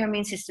to protect your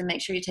immune system, make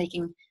sure you're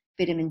taking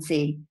vitamin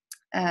C.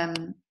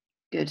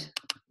 Good.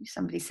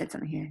 Somebody said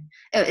something here.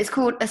 Oh, it's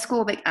called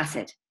ascorbic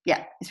acid.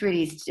 Yeah, it's really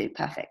easy to do.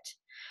 Perfect.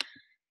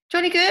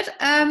 Jolly good.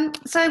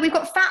 So we've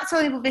got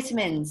fat-soluble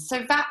vitamins.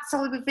 So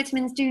fat-soluble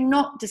vitamins do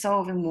not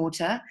dissolve in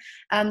water,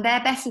 and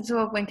they're best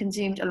absorbed when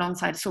consumed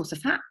alongside a source of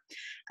fat.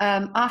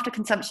 After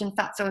consumption,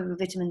 fat-soluble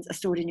vitamins are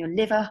stored in your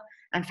liver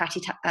and fatty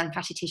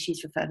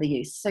tissues for further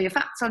use. So your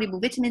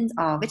fat-soluble vitamins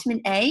are vitamin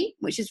A,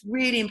 which is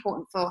really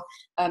important for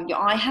your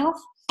eye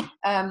health.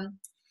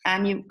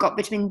 And you've got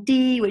vitamin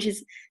D, which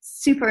is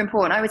super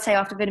important. I would say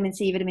after vitamin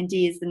C, vitamin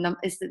D is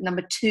the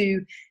number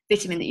 2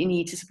 vitamin that you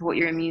need to support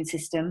your immune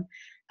system.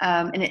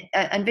 And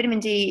vitamin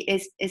D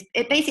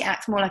it basically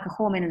acts more like a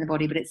hormone in the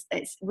body, but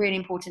it's really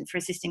important for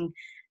assisting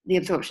the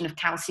absorption of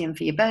calcium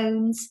for your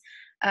bones.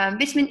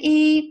 Vitamin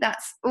E,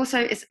 that's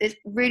also is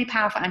really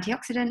powerful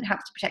antioxidant,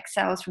 helps to protect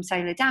cells from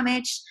cellular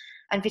damage.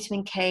 And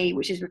vitamin K,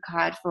 which is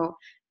required for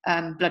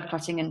blood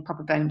clotting and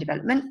proper bone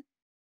development.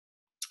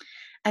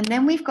 And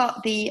then we've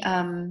got the,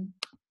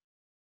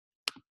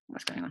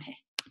 what's going on here?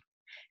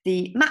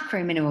 The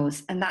macro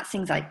minerals, and that's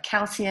things like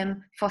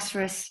calcium,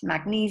 phosphorus,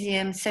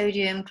 magnesium,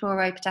 sodium,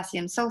 chloride,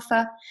 potassium,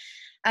 sulfur.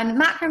 And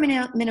macro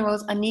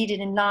minerals are needed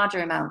in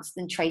larger amounts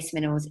than trace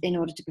minerals in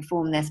order to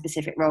perform their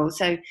specific roles.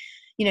 So,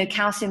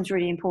 calcium is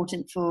really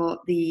important for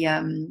the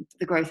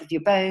growth of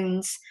your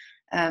bones.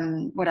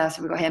 What else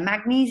have we got here?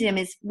 Magnesium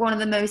is one of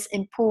the most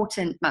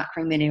important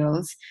macro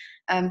minerals.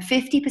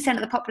 50% of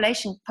the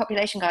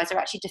population, guys, are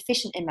actually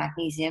deficient in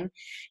magnesium.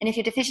 And if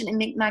you're deficient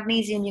in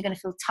magnesium, you're going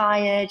to feel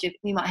tired.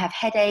 You might have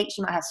headaches.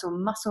 You might have sore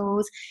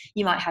muscles.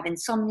 You might have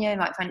insomnia. You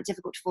might find it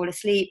difficult to fall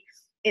asleep.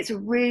 It's a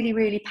really,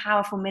 really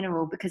powerful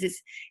mineral because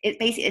it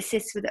basically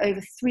assists with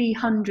over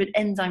 300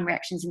 enzyme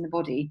reactions in the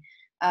body.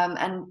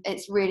 And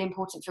it's really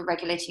important for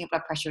regulating your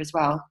blood pressure as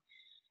well.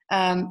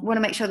 Want to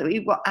make sure that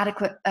we've got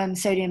adequate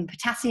sodium and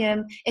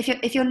potassium.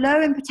 If you're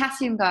low in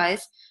potassium,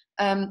 guys,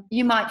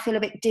 you might feel a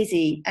bit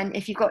dizzy. And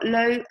if you've got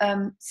low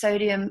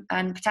sodium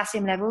and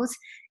potassium levels,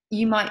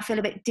 you might feel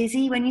a bit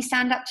dizzy when you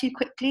stand up too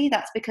quickly.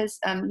 That's because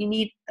you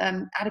need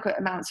adequate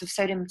amounts of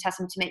sodium and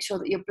potassium to make sure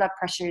that your blood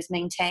pressure is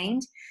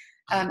maintained.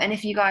 And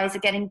if you guys are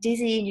getting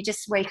dizzy and you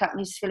just wake up and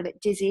you just feel a bit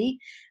dizzy,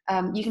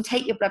 you can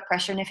take your blood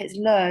pressure, and if it's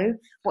low,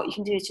 what you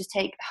can do is just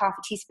take half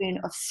a teaspoon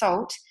of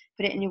salt,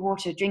 put it in your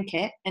water, drink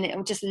it, and it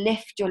will just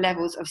lift your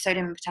levels of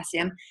sodium and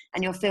potassium,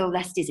 and you'll feel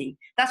less dizzy.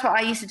 That's what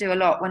I used to do a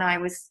lot when I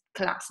was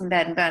collapsed in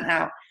bed and burnt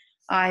out.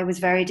 I was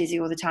very dizzy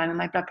all the time, and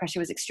my blood pressure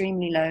was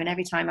extremely low, and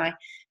every time I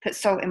put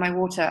salt in my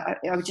water,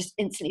 I would just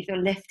instantly feel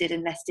lifted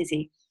and less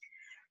dizzy.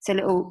 So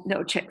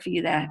little trick for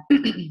you there.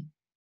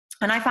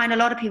 And I find a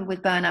lot of people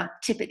with burnout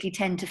typically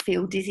tend to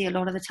feel dizzy a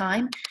lot of the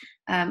time.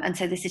 And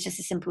so this is just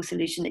a simple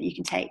solution that you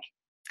can take.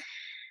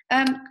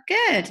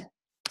 Good.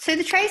 So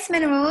the trace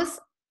minerals,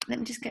 let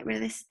me just get rid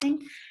of this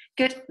thing.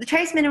 Good. The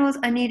trace minerals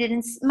are needed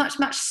in much,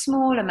 much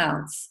smaller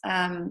amounts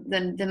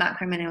than the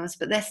macro minerals,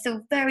 but they're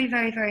still very,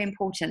 very, very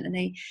important.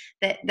 And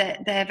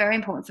they're very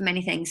important for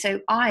many things.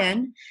 So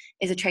iron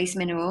is a trace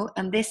mineral,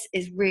 and this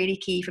is really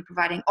key for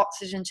providing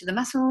oxygen to the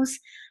muscles.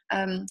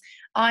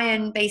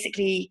 Iron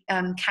basically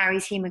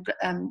carries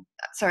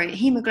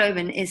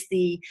hemoglobin is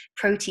the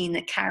protein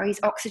that carries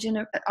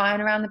oxygen,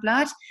 iron around the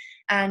blood.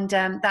 And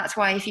that's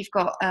why if you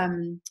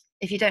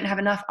don't have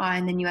enough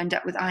iron, then you end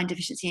up with iron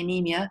deficiency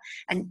anemia,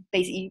 and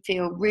basically you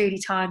feel really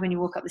tired when you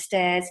walk up the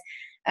stairs.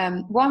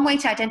 One way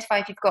to identify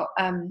if you've got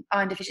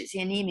iron deficiency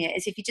anemia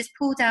is if you just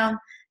pull down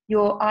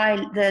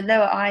the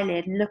lower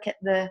eyelid and look at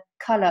the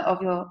color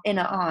of your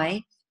inner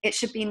eye. It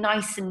should be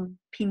nice and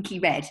pinky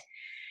red.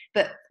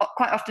 But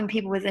quite often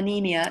people with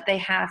anemia, they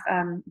have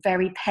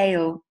very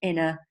pale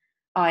inner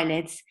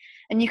eyelids.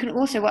 And you can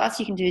also, what else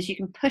you can do is you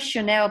can push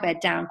your nail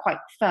bed down quite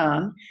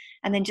firm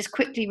and then just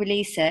quickly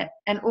release it,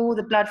 and all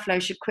the blood flow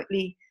should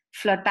quickly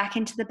flood back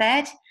into the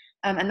bed.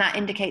 And that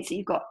indicates that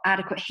you've got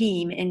adequate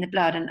heme in the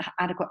blood and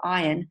adequate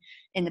iron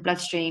in the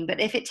bloodstream. But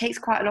if it takes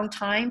quite a long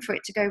time for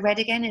it to go red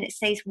again and it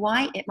stays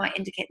white, it might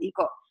indicate that you've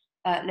got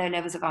low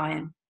levels of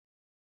iron.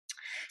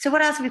 So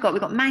what else have we got?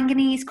 We've got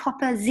manganese,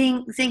 copper,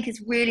 zinc. Zinc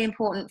is really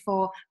important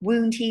for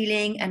wound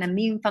healing and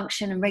immune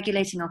function and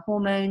regulating our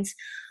hormones.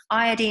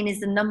 Iodine is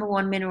the number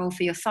one mineral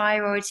for your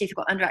thyroid. So if you've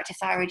got underactive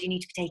thyroid, you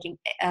need to be taking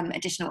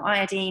additional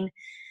iodine.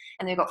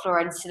 And then we've got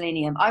fluoride and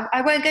selenium.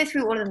 I won't go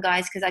through all of them,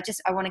 guys, because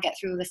I want to get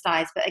through all the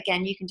slides. But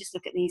again, you can just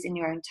look at these in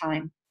your own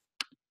time.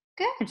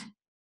 Good.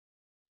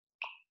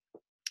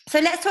 So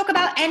let's talk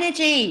about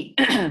energy.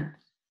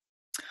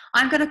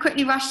 I'm going to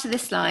quickly rush to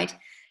this slide.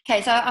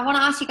 Okay, so I want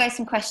to ask you guys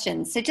some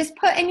questions. So just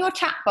put in your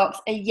chat box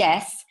a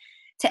yes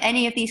to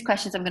any of these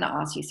questions I'm going to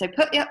ask you. So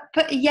put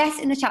a yes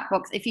in the chat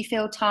box if you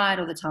feel tired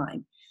all the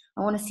time.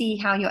 I want to see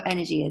how your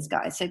energy is,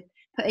 guys. So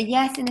put a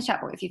yes in the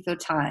chat box if you feel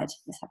tired.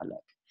 Let's have a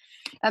look.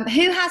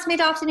 Who has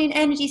mid-afternoon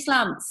energy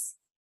slumps?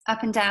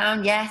 Up and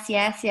down, yes,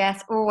 yes,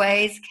 yes,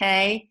 always,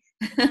 okay.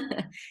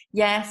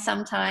 Yes,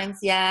 sometimes,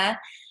 yeah.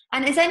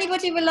 And is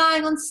anybody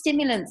relying on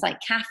stimulants like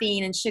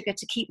caffeine and sugar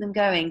to keep them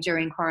going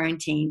during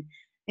quarantine?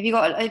 Are you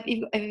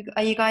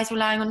guys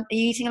relying on, are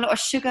you eating a lot of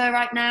sugar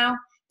right now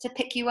to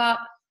pick you up?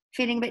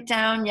 Feeling a bit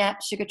down? Yeah,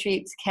 sugar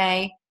treats,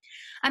 okay.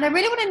 And I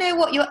really want to know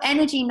what your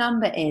energy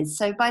number is.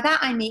 So by that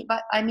I mean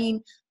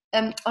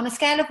on a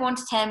scale of 1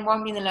 to 10,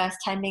 1 being the lowest,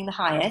 10 being the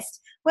highest,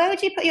 where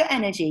would you put your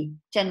energy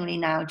generally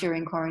now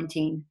during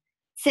quarantine?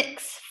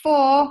 6,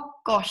 4,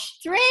 gosh,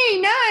 3,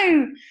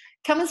 no.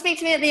 Come and speak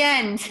to me at the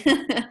end.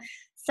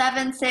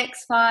 7,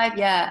 6, 5,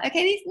 yeah.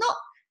 Okay, these not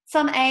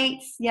some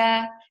 8s,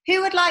 yeah.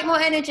 Who would like more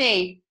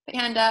energy? Put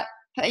your hand up,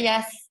 put a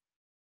yes,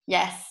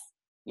 yes,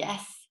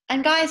 yes.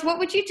 And guys, what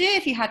would you do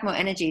if you had more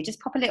energy?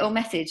 Just pop a little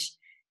message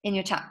in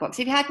your chat box.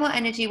 If you had more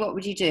energy, what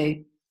would you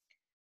do?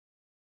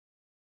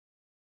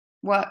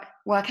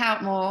 Work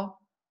out more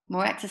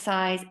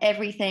exercise,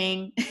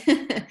 everything.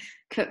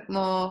 Cook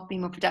more, be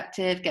more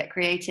productive, get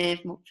creative,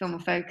 feel more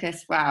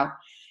focused. Wow.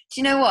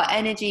 Do you know what?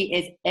 Energy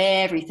is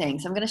everything.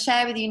 So I'm going to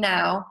share with you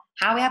now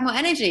how we have more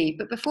energy.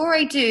 But before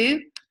I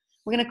do,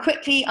 we're going to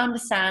quickly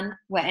understand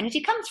where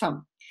energy comes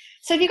from.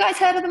 So have you guys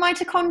heard of the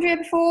mitochondria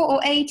before, or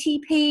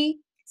ATP?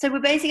 So we're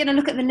basically going to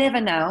look at the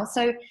liver now.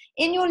 So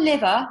in your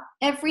liver,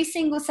 every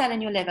single cell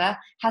in your liver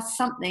has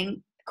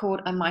something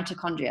called a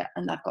mitochondria.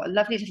 And I've got a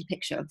lovely little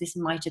picture of this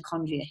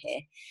mitochondria here.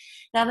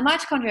 Now, the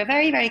mitochondria are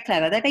very, very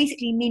clever. They're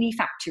basically mini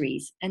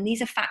factories, and these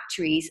are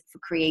factories for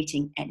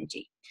creating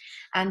energy.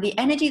 And the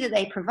energy that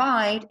they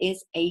provide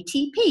is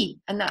ATP,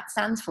 and that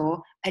stands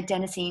for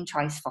adenosine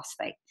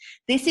triphosphate.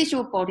 This is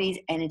your body's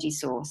energy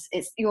source.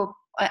 It's your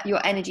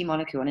energy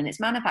molecule, and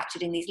it's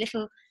manufactured in these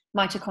little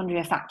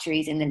mitochondria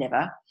factories in the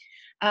liver.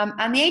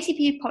 And the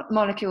ATP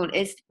molecule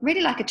is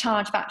really like a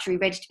charged battery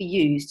ready to be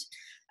used.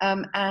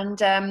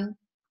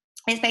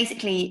 It's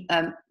basically,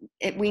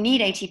 we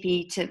need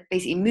ATP to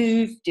basically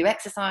move, do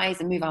exercise,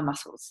 and move our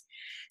muscles.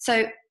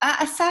 So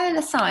at a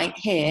cellular site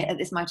here at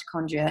this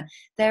mitochondria,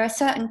 there are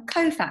certain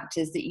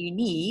cofactors that you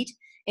need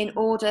in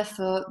order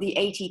for the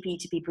ATP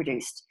to be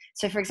produced.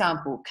 So for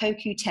example,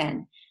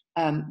 CoQ10,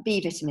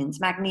 B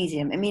vitamins,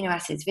 magnesium, amino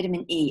acids,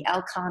 vitamin E,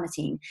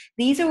 L-carnitine.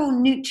 These are all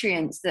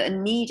nutrients that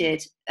are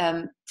needed.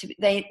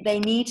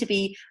 They need to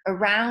be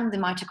around the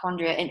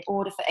mitochondria in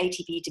order for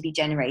ATP to be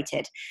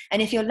generated.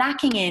 And if you're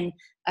lacking in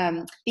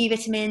B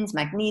vitamins,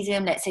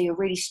 magnesium, let's say you're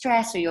really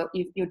stressed, or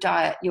your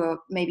diet,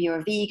 maybe you're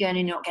a vegan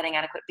and you're not getting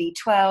adequate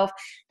B12,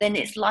 then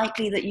it's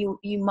likely that you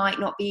might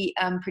not be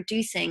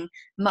producing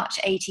much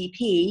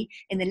ATP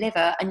in the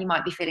liver, and you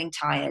might be feeling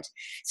tired.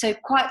 So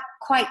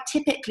quite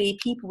typically,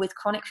 people with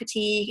chronic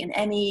fatigue and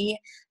ME,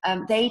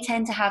 they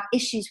tend to have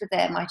issues with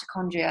their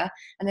mitochondria,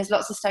 and there's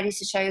lots of studies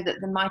to show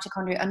that the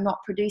mitochondria are not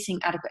producing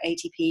adequate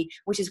ATP,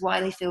 which is why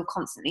they feel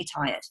constantly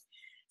tired.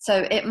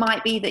 So it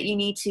might be that you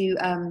need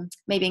to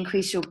maybe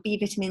increase your B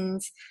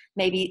vitamins,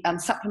 maybe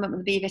supplement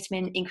with a B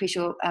vitamin, increase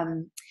your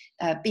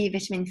B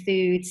vitamin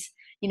foods,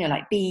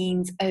 like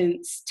beans,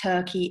 oats,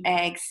 turkey,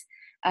 eggs,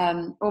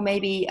 or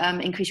maybe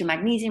increase your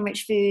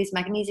magnesium-rich foods.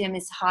 Magnesium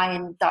is high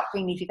in dark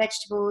green leafy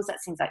vegetables.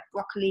 That's things like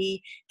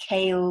broccoli,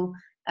 kale,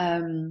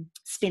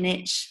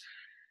 spinach.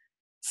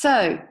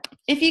 So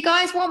if you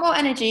guys want more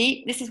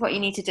energy, this is what you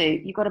need to do.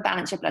 You've got to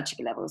balance your blood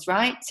sugar levels,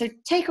 right? So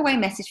takeaway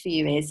message for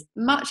you is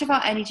much of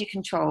our energy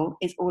control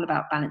is all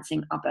about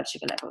balancing our blood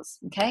sugar levels,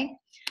 okay?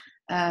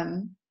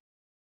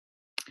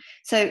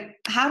 So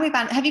how do we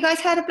balance? Have you guys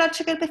heard of blood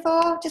sugar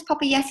before? Just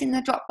pop a yes in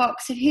the drop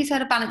box. Who's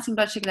heard of balancing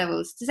blood sugar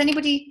levels? Does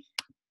anybody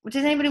want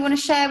to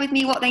share with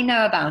me what they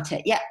know about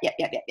it? Yep.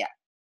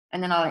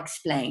 And then I'll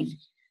explain.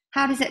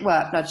 How does it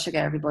work, blood sugar,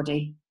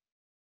 everybody?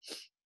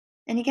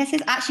 Any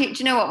guesses? Actually, do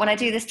you know what? When I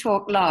do this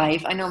talk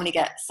live, I normally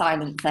get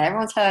silence there.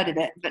 Everyone's heard of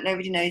it, but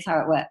nobody knows how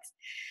it works.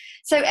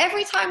 So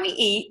every time we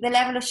eat, the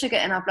level of sugar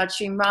in our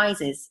bloodstream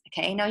rises.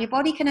 Okay, now your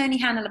body can only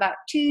handle about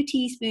 2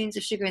 teaspoons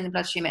of sugar in the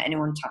bloodstream at any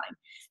one time.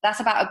 That's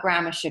about 1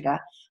 gram of sugar.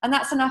 And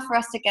that's enough for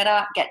us to get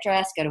up, get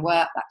dressed, go to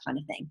work, that kind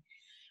of thing.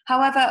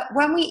 However,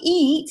 when we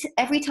eat,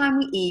 every time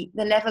we eat,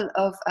 the level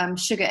of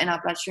sugar in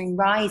our bloodstream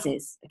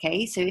rises.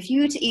 Okay, so if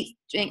you were to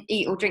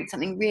eat or drink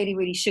something really,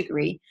 really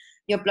sugary,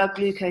 your blood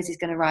glucose is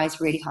going to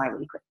rise really high,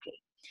 really quickly.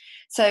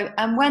 So,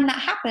 and when that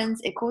happens,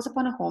 it calls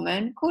upon a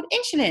hormone called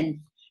insulin.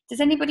 Does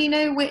anybody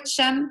know which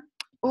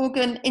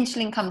organ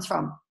insulin comes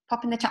from?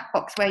 Pop in the chat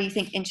box where you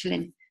think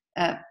insulin,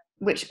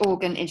 which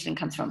organ insulin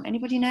comes from.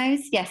 Anybody knows?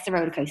 Yes, the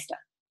roller coaster.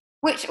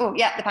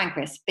 Yeah, the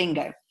pancreas.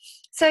 Bingo.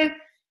 So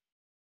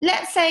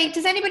let's say,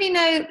 does anybody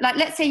know, like,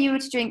 let's say you were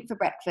to drink for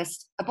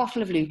breakfast a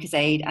bottle of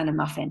Lucozade and a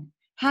muffin.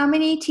 How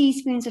many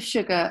teaspoons of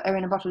sugar are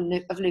in a bottle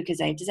of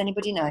Lucozade? Does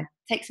anybody know?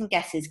 Take some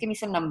guesses. Give me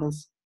some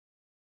numbers.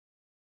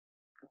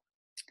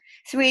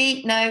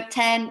 3, no.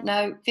 10,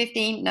 no.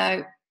 15,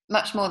 no.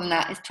 Much more than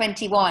that. It's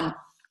 21.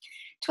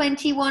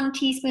 21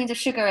 teaspoons of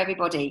sugar,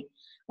 everybody,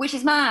 which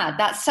is mad.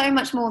 That's so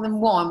much more than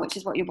 1, which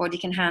is what your body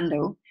can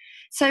handle.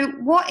 So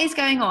what is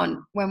going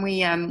on when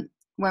we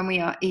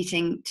are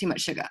eating too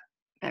much sugar?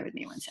 Bear with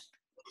me one sec.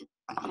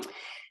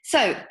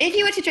 So if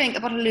you were to drink a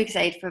bottle of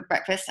Lucozade for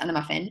breakfast and a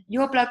muffin,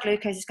 your blood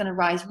glucose is going to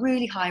rise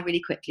really high,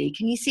 really quickly.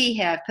 Can you see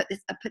here?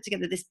 I've put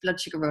together this blood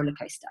sugar roller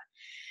coaster.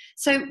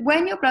 So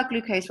when your blood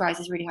glucose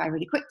rises really high,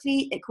 really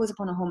quickly, it calls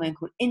upon a hormone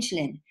called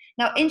insulin.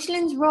 Now,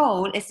 insulin's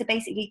role is to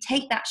basically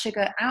take that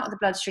sugar out of the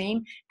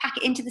bloodstream, pack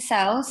it into the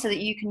cells so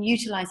that you can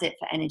utilize it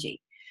for energy.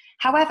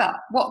 However,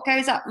 what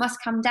goes up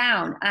must come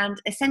down.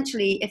 And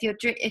essentially, if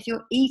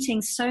you're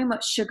eating so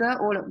much sugar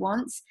all at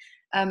once,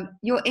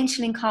 your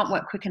insulin can't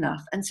work quick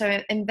enough. And so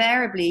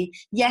invariably,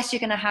 yes, you're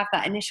going to have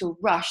that initial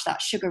rush,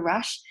 that sugar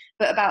rush,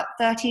 but about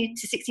 30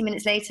 to 60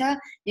 minutes later,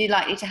 you're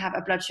likely to have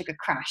a blood sugar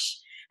crash.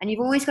 And you've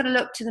always got to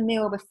look to the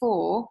meal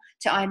before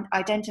to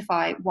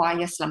identify why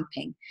you're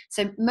slumping.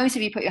 So most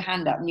of you put your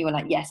hand up and you were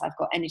like, yes, I've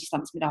got energy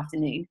slumps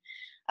mid-afternoon.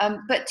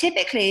 But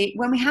typically,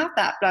 when we have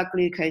that blood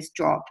glucose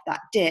drop, that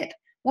dip,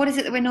 what is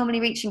it that we're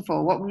normally reaching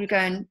for? What would we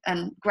go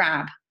and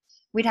grab?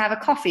 We'd have a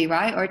coffee,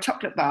 right? Or a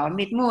chocolate bar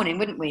mid-morning,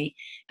 wouldn't we?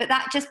 But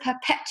that just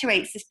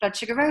perpetuates this blood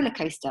sugar roller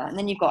coaster. And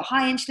then you've got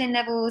high insulin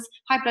levels,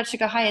 high blood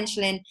sugar, high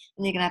insulin,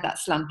 and you're going to have that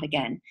slump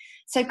again.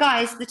 So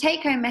guys, the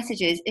take-home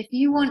message is if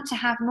you want to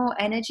have more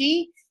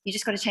energy, you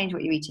just got to change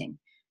what you're eating.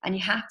 And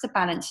you have to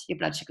balance your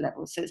blood sugar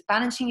levels. So it's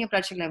balancing your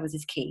blood sugar levels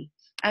is key.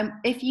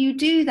 If you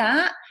do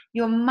that,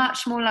 you're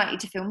much more likely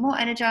to feel more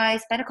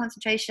energized, better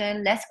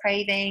concentration, less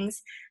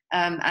cravings,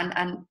 and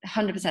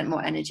 100%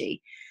 more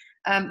energy.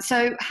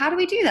 So how do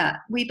we do that?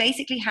 We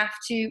basically have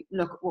to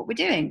look at what we're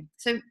doing.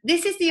 So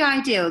this is the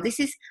ideal. This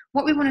is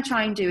what we want to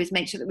try and do, is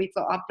make sure that we've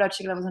got our blood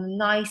sugar levels on a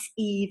nice,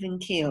 even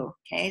keel.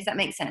 Okay, does that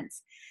make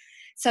sense?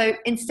 So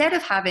instead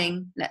of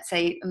having, let's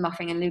say, a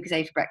muffin and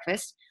Lucozade for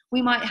breakfast,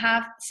 we might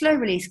have slow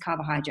release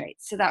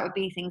carbohydrates. So that would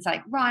be things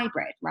like rye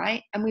bread,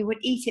 right? And we would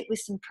eat it with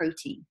some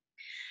protein.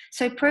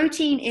 So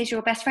protein is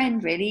your best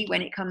friend, really,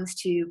 when it comes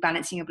to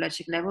balancing your blood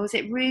sugar levels.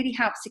 It really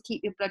helps to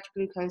keep your blood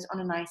glucose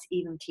on a nice,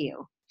 even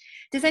keel.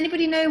 Does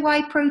anybody know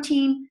why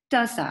protein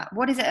does that?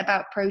 What is it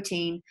about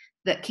protein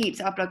that keeps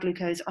our blood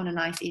glucose on a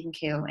nice, even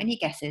keel? Any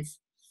guesses?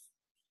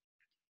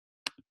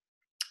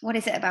 What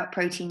is it about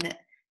protein that,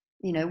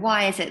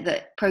 why is it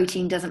that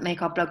protein doesn't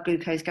make our blood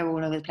glucose go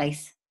all over the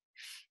place?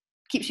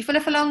 Keeps you fuller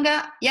for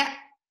longer? Yeah.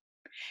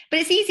 But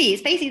it's easy.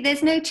 It's basically,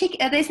 there's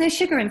no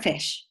sugar in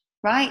fish,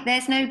 right?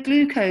 There's no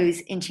glucose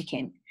in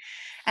chicken.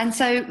 And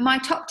so my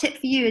top tip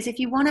for you is, if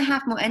you want to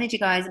have more energy,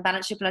 guys, and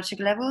balance your blood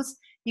sugar levels,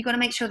 you've got to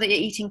make sure that you're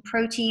eating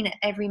protein at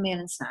every meal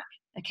and snack.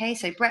 Okay,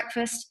 so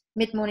breakfast,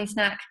 mid-morning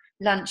snack,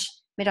 lunch,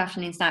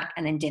 mid-afternoon snack,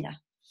 and then dinner.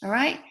 All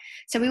right.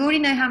 So we already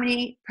know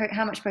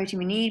how much protein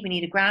we need. We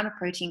need 1 gram of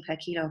protein per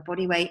kilo of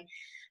body weight.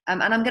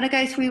 And I'm going to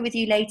go through with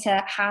you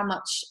later how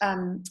much,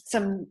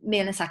 some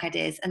meal and snack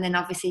ideas. And then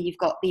obviously you've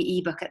got the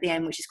ebook at the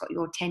end, which has got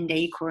your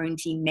 10-day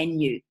quarantine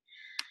menu.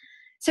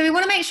 So we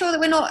want to make sure that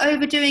we're not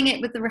overdoing it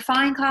with the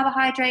refined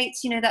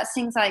carbohydrates. That's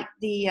things like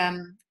the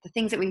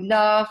things that we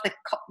love,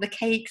 the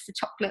cakes, the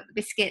chocolate, the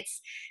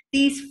biscuits.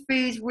 These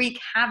foods wreak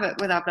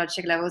havoc with our blood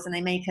sugar levels, and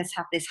they make us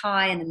have this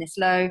high and then this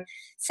low.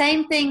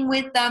 Same thing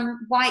with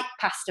white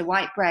pasta,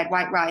 white bread,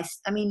 white rice.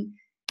 I mean,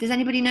 does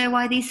anybody know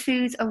why these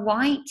foods are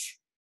white?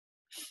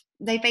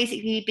 they've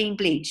basically been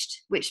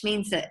bleached, which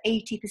means that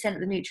 80% of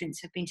the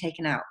nutrients have been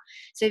taken out.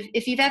 So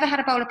if you've ever had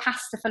a bowl of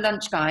pasta for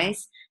lunch,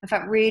 guys, and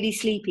felt really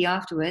sleepy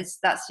afterwards,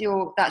 that's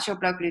your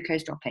blood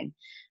glucose dropping.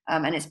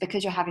 And it's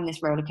because you're having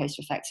this roller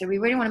coaster effect. So we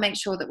really want to make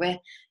sure that we're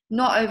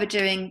not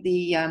overdoing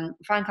the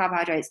refined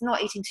carbohydrates,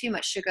 not eating too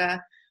much sugar,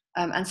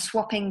 and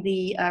swapping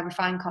the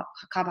refined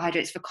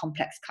carbohydrates for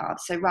complex carbs.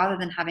 So rather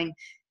than having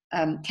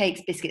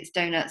cakes, biscuits,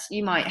 donuts,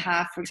 you might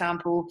have, for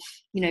example,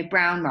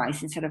 brown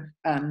rice instead of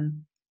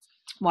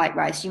white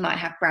rice. You might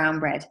have brown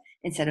bread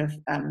instead of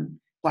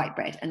white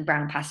bread, and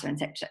brown pasta,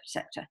 etc.,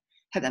 etc.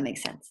 Hope that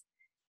makes sense.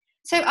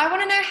 So I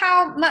want to know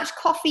how much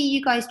coffee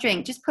you guys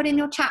drink. Just put in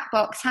your chat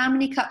box, how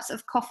many cups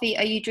of coffee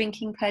are you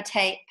drinking per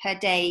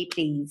day,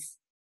 please?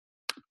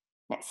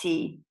 Let's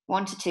see.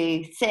 1 to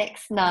 2,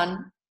 6,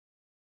 none,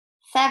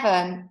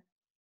 7.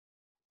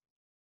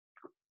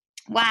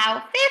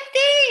 Wow,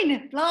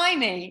 15!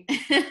 Blimey.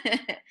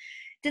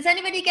 Does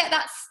anybody get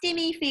that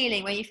stimmy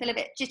feeling where you feel a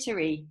bit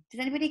jittery? Does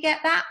anybody get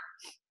that?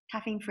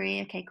 Caffeine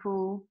free, okay,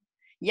 cool.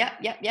 Yep.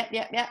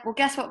 Well,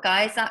 guess what,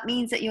 guys? That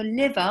means that your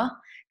liver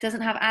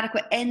doesn't have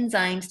adequate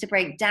enzymes to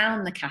break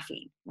down the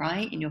caffeine,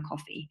 right, in your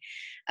coffee.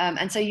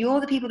 And so you're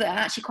the people that are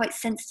actually quite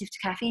sensitive to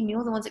caffeine.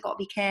 You're the ones that got to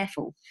be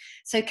careful.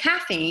 So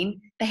caffeine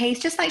behaves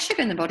just like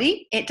sugar in the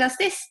body. It does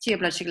this to your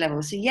blood sugar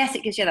levels. So yes,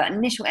 it gives you that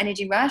initial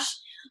energy rush,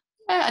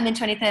 and then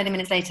 20, 30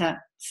 minutes later,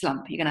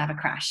 slump, you're going to have a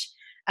crash.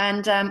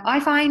 And I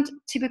find,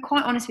 to be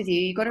quite honest with you,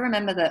 you've got to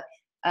remember that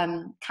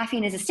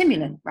caffeine is a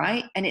stimulant,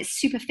 right? And it's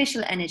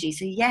superficial energy.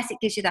 So yes, it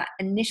gives you that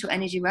initial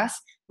energy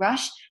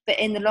rush, but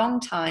in the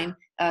long time,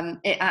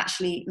 it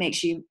actually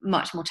makes you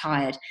much more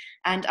tired.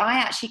 And I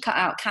actually cut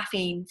out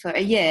caffeine for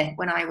a year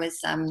when I was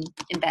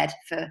in bed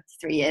for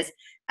 3 years.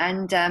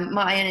 And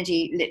my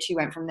energy literally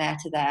went from there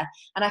to there.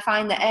 And I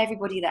find that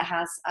everybody that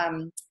has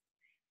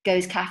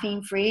goes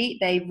caffeine free,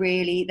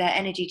 their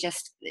energy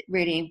just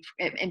really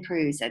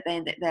improves.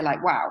 They're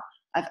like, wow,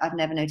 I've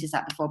never noticed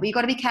that before. But you've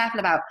got to be careful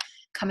about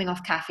coming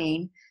off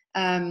caffeine,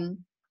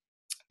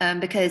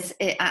 because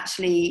it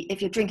actually,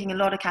 if you're drinking a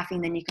lot of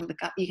caffeine, then you can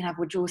have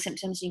withdrawal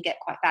symptoms. You can get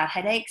quite bad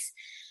headaches.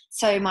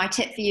 So my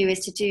tip for you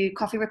is to do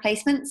coffee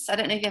replacements. I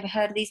don't know if you've ever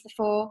heard of these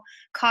before.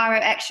 Caro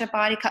Extra,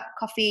 Barley Cup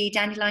Coffee,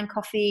 Dandelion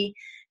Coffee.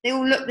 They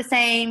all look the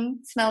same,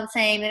 smell the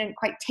same, they don't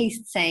quite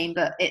taste the same,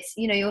 but it's,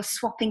 you're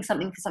swapping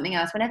something for something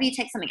else. Whenever you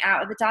take something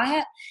out of the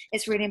diet,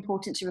 it's really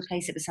important to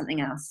replace it with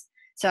something else.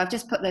 So I've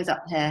just put those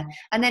up here.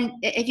 And then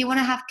if you want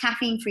to have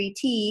caffeine-free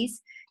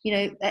teas,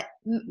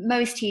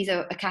 most teas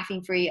are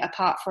caffeine-free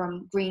apart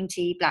from green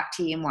tea, black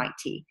tea, and white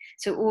tea.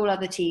 So all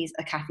other teas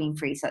are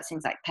caffeine-free. So that's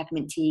things like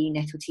peppermint tea,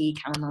 nettle tea,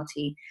 chamomile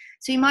tea.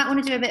 So you might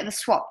want to do a bit of a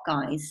swap,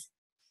 guys.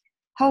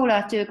 Whole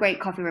Earth do a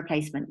great coffee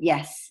replacement.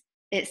 Yes.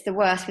 It's the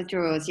worst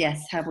withdrawals.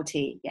 Yes. Herbal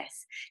tea.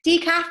 Yes.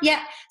 Decaf.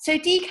 Yeah. So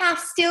decaf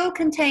still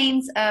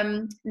contains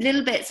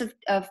little bits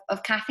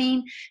of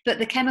caffeine, but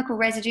the chemical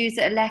residues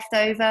that are left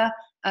over,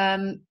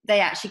 they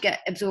actually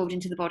get absorbed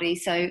into the body.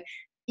 So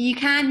you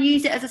can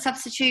use it as a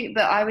substitute,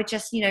 but I would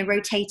just,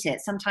 rotate it.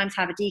 Sometimes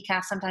have a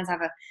decaf, sometimes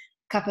have a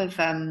cup of,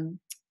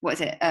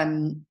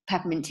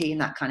 peppermint tea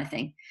and that kind of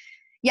thing.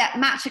 Yeah,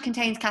 matcha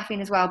contains caffeine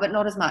as well, but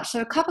not as much.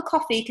 So a cup of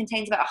coffee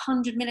contains about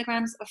 100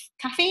 milligrams of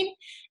caffeine,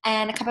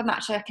 and a cup of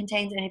matcha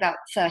contains only about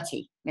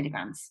 30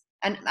 milligrams.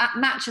 And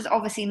matcha is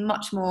obviously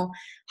much more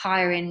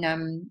higher in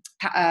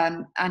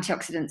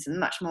antioxidants and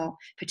much more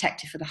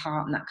protective for the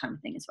heart and that kind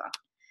of thing as well.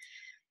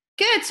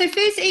 Good. So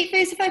foods to eat,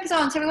 foods to focus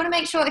on. So we want to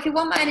make sure, if you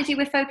want more energy,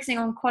 we're focusing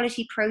on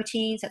quality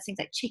proteins. That's things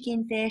like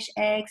chicken, fish,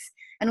 eggs,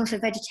 and also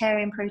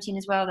vegetarian protein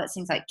as well. That's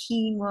things like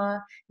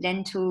quinoa,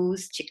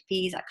 lentils,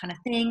 chickpeas, that kind of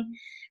thing.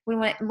 We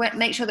want to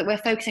make sure that we're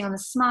focusing on the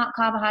smart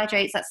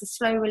carbohydrates. That's the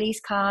slow release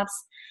carbs.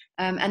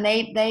 And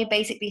they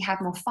basically have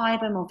more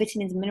fiber, more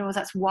vitamins and minerals.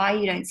 That's why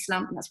you don't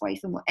slump, and that's why you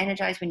feel more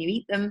energized when you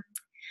eat them.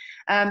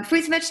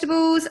 Fruits and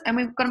vegetables,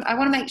 and I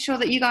want to make sure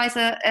that you guys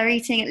are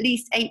eating at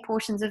least 8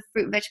 portions of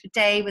fruit and vegetable a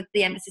day, with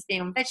the emphasis being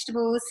on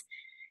vegetables.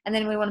 And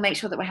then we want to make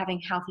sure that we're having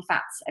healthy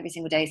fats every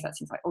single day. So that's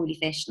things like oily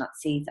fish,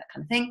 nuts, seeds, that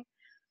kind of thing.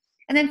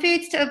 And then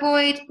foods to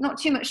avoid: not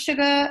too much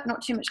sugar,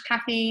 not too much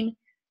caffeine,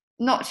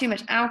 not too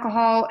much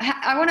alcohol.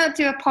 I want to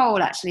do a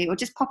poll, actually, or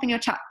just pop in your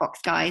chat box,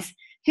 guys.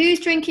 Who's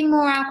drinking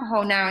more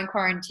alcohol now in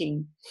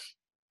quarantine?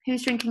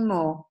 Who's drinking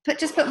more?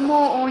 Just put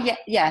more, or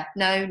yeah,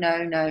 no,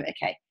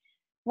 okay.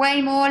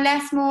 Way more,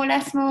 less more,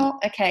 less more.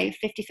 Okay,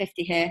 50-50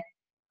 here.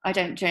 I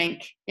don't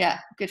drink. Yeah,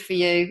 good for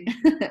you.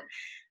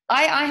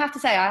 I have to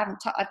say,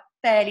 I've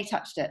barely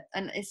touched it,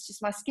 and it's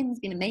just, my skin's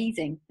been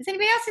amazing. Has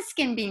anybody else's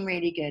skin been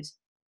really good?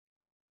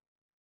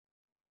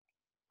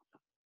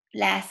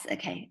 Less,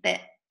 okay,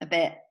 a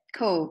bit.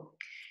 Cool.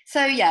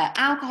 So yeah,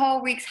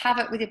 alcohol wreaks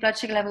havoc with your blood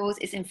sugar levels.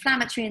 It's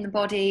inflammatory in the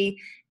body.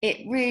 It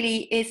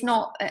really is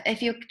not,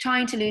 if you're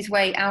trying to lose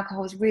weight,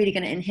 alcohol is really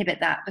going to inhibit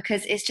that,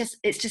 because it's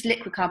just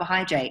liquid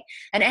carbohydrate.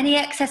 And any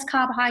excess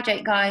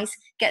carbohydrate, guys,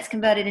 gets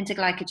converted into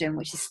glycogen,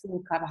 which is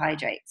stored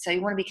carbohydrate. So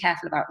you want to be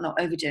careful about not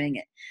overdoing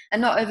it,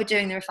 and not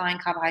overdoing the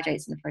refined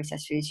carbohydrates and the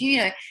processed foods.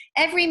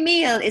 Every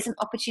meal is an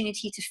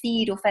opportunity to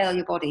feed or fail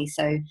your body.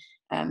 So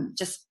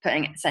Just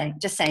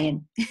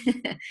saying.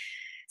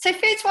 So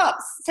food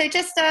swaps. So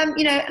just,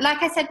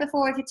 like I said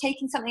before, if you're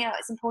taking something out,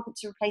 it's important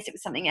to replace it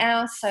with something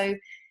else. So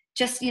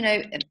just,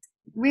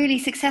 really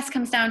success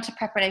comes down to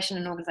preparation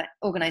and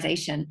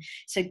organization.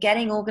 So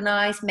getting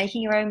organized,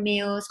 making your own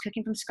meals,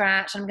 cooking from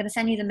scratch. I'm going to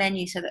send you the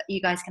menu so that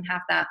you guys can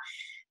have that.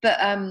 But,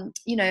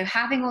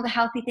 having all the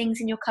healthy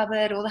things in your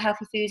cupboard, all the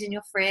healthy foods in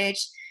your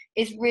fridge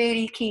is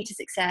really key to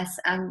success.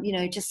 And,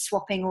 just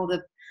swapping all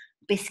the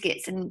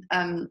biscuits and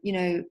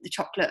the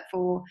chocolate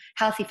for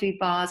healthy food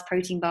bars,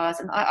 protein bars,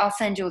 and I'll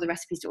send you all the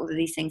recipes to all of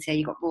these things here.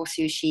 You've got raw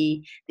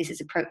sushi, this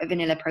is a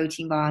vanilla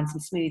protein bar, and some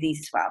smoothies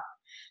as well.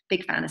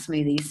 Big fan of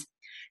smoothies.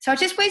 So I'll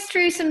just whiz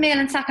through some meal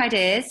and snack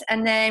ideas,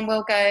 and then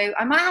we'll go.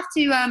 I might have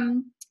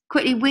to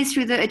quickly whiz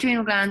through the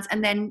adrenal glands,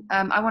 and then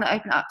I want to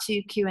open up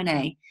to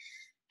Q&A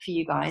for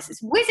you guys.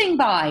 It's whizzing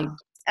by.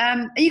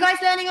 Are you guys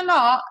learning a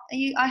lot?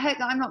 I hope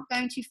that I'm not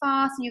going too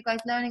fast and you guys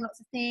learning lots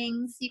of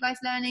things. Are you guys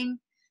learning?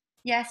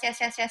 Yes.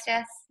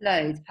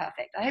 Loads.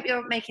 Perfect. I hope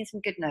you're making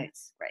some good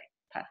notes. Great.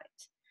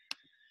 Perfect.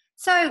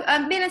 So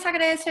meal and snack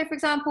ideas. So for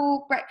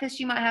example, breakfast,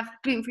 you might have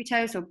gluten-free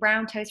toast or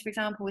brown toast, for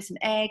example, with some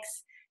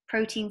eggs,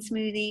 protein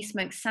smoothie,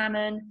 smoked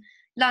salmon.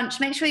 Lunch,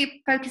 make sure you're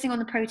focusing on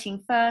the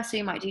protein first. So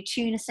you might do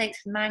tuna steaks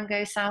with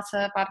mango,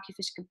 salsa, barbecue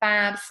fish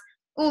kebabs,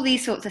 all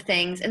these sorts of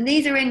things. And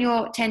these are in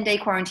your 10-day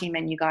quarantine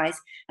menu, guys.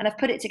 And I've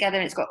put it together,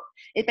 and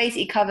it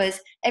basically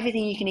covers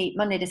everything you can eat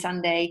Monday to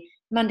Sunday.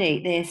 Monday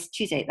eat this,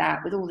 Tuesday eat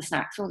that, with all the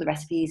snacks, all the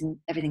recipes, and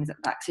everything's at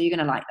the back. So you're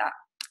going to like that.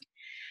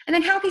 And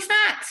then healthy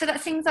snacks. So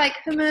that's things like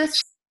hummus,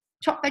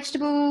 chopped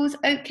vegetables,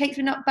 oat cakes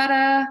with nut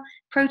butter,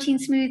 protein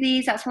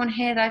smoothies. That's one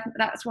here.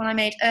 That's one I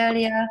made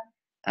earlier.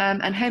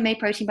 And homemade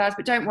protein bars.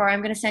 But don't worry,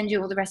 I'm going to send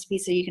you all the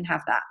recipes so you can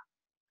have that.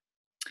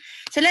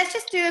 So let's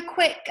just do a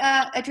quick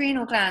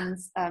adrenal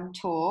glands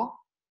tour.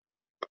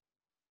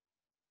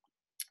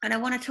 And I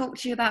want to talk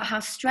to you about how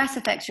stress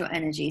affects your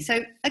energy.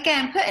 So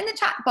again, put in the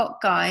chat box,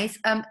 guys.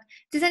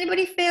 Does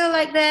anybody feel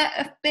like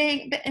they're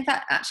being, in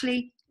fact,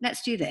 actually,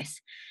 let's do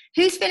this.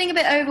 Who's feeling a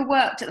bit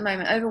overworked at the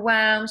moment?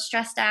 Overwhelmed,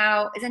 stressed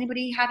out? Is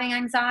anybody having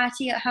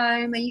anxiety at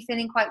home? Are you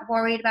feeling quite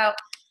worried about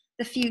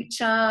the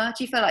future?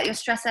 Do you feel like your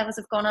stress levels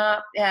have gone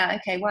up? Yeah,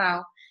 okay,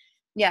 wow.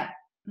 Yeah,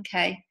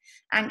 okay.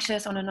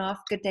 Anxious on and off,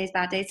 good days,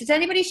 bad days. Does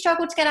anybody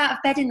struggle to get out of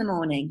bed in the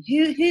morning?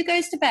 Who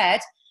goes to bed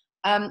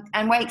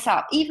and wakes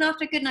up even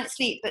after a good night's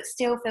sleep but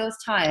still feels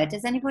tired?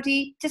 Does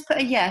anybody just put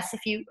a yes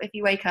if you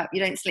wake up, you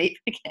don't sleep?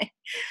 Okay.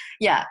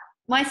 Yeah,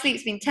 my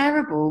sleep's been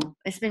terrible.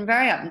 It's been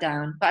very up and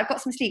down, but I've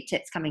got some sleep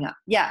tips coming up.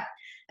 Yeah.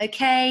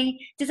 Okay.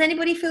 Does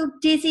anybody feel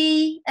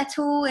dizzy at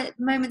all at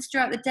moments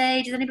throughout the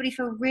day? Does anybody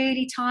feel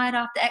really tired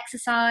after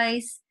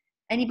exercise?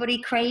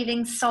 Anybody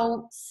craving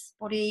salts?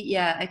 Body?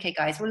 Yeah. Okay,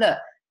 guys. Well, look,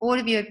 all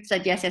of you have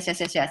said yes.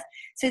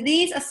 So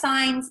these are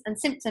signs and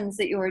symptoms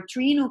that your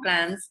adrenal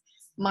glands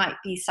might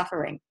be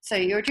suffering. So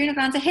your adrenal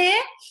glands are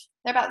here.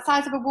 They're about the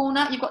size of a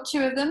walnut. You've got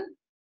two of them,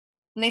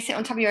 and they sit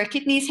on top of your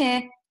kidneys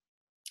here.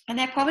 And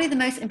they're probably the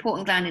most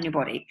important gland in your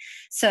body.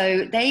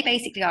 So they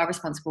basically are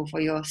responsible for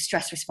your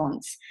stress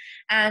response.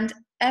 And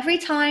every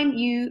time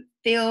you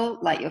feel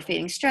like you're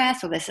feeling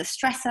stress or there's a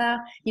stressor,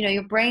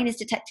 your brain is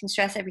detecting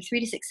stress every 3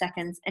 to 6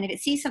 seconds. And if it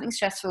sees something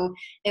stressful,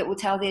 it will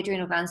tell the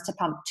adrenal glands to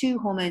pump two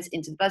hormones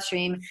into the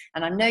bloodstream.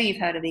 And I know you've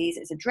heard of these.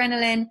 It's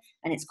adrenaline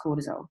and it's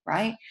cortisol,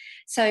 right?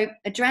 So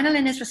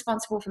adrenaline is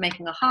responsible for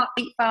making our heart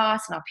beat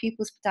fast and our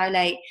pupils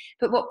dilate.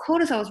 But what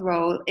cortisol's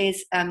role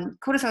is,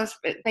 cortisol's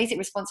basically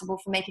responsible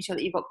for making sure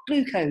that you've got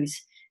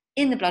glucose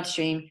in the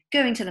bloodstream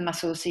going to the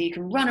muscles so you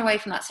can run away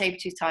from that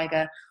saber-toothed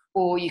tiger,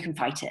 or you can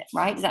fight it,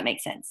 right? Does that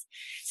make sense?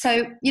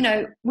 So,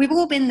 we've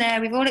all been there.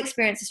 We've all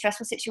experienced a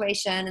stressful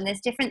situation, and there's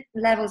different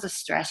levels of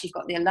stress. You've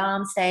got the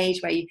alarm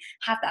stage where you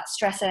have that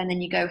stressor and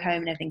then you go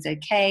home and everything's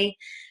okay.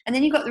 And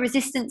then you've got the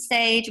resistance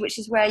stage, which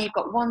is where you've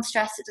got one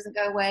stress that doesn't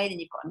go away. Then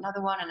you've got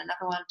another one and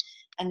another one,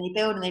 and they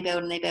build and they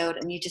build and they build.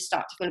 And you just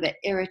start to feel a bit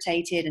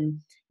irritated and,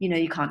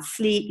 you can't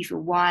sleep. You feel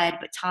wired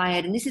but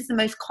tired. And this is the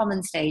most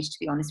common stage, to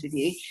be honest with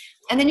you.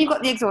 And then you've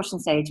got the exhaustion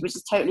stage, which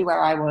is totally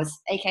where I was,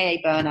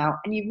 AKA burnout.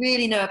 And you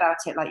really know about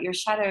it. Like, you're a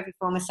shadow of your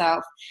former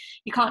self.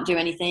 You can't do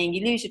anything.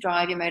 You lose your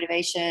drive, your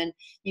motivation.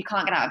 You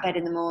can't get out of bed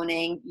in the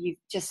morning. You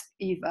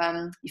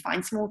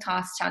find small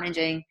tasks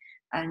challenging,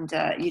 and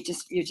you're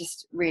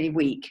just really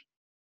weak.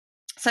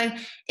 So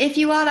if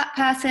you are that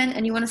person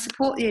and you want to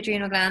support the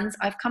adrenal glands,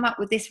 I've come up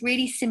with this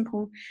really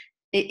simple,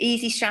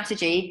 easy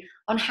strategy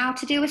on how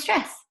to deal with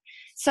stress.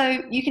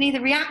 So you can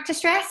either react to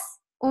stress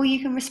or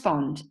you can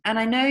respond. And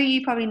I know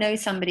you probably know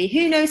somebody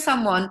who knows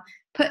someone.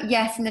 Put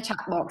yes in the chat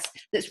box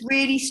that's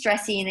really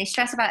stressy and they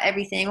stress about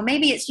everything. Or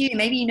maybe it's you,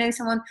 maybe you know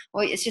someone,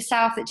 or it's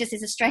yourself that just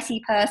is a stressy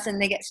person.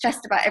 They get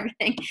stressed about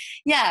everything.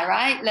 Yeah,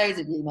 right? Loads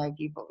of you know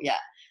people, yeah.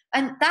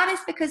 And that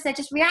is because they're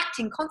just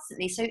reacting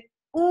constantly. So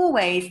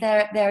always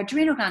their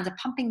adrenal glands are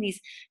pumping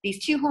these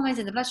two hormones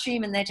in the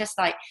bloodstream, and they're just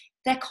like,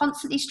 they're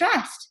constantly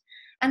stressed.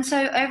 And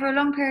so over a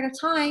long period of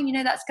time,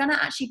 that's going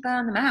to actually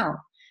burn them out.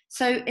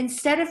 So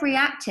instead of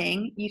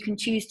reacting, you can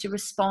choose to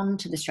respond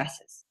to the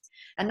stresses.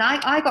 And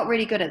I got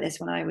really good at this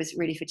when I was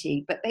really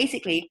fatigued. But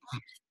basically,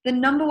 the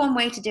number one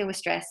way to deal with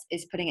stress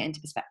is putting it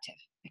into perspective.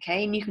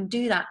 Okay. And you can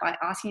do that by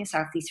asking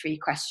yourself these 3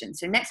 questions.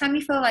 So next time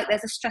you feel like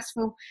there's a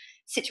stressful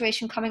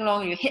situation coming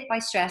along, or you're hit by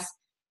stress,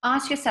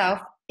 ask yourself,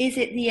 is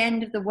it the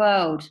end of the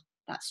world,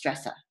 that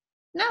stressor?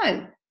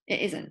 No, it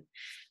isn't.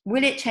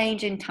 Will it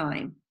change in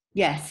time?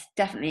 Yes,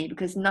 definitely,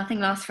 because nothing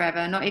lasts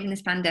forever, not even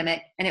this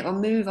pandemic, and it will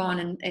move on,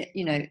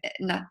 and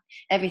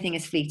everything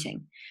is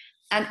fleeting.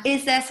 And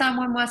is there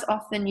someone worse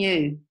off than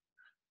you?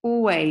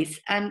 Always.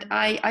 And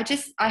I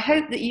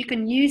hope that you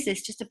can use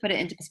this just to put it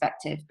into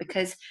perspective,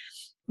 because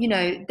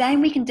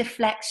then we can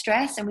deflect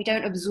stress and we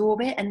don't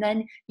absorb it, and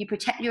then you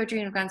protect your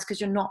adrenal glands because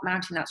you're not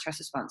mounting that stress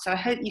response. So I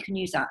hope you can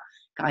use that,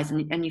 guys,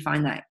 and you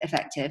find that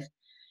effective.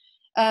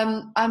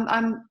 What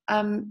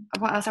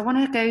else? I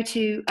want to go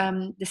to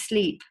the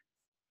sleep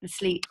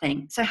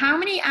thing. So how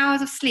many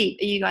hours of sleep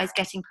are you guys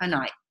getting per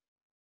night?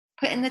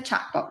 Put in the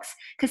chat box,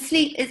 because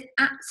sleep is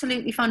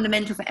absolutely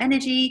fundamental for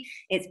energy.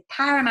 It's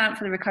paramount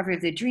for the recovery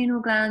of the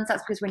adrenal glands.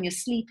 That's because when you're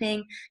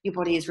sleeping, your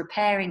body is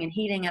repairing and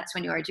healing. That's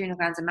when your adrenal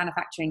glands are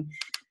manufacturing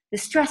the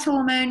stress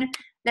hormone.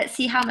 Let's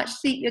see how much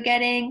sleep you're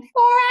getting.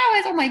 4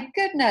 hours. Oh my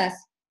goodness.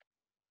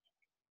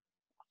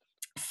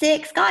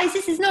 6. Guys,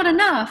 this is not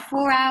enough.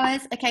 4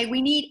 hours. Okay,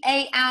 we need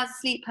 8 hours of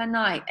sleep per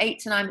night. 8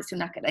 to 9, but still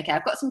knackered. Okay,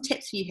 I've got some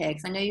tips for you here,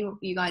 because I know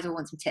you guys all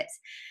want some tips.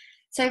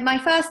 So my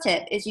first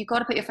tip is you've got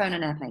to put your phone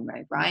on airplane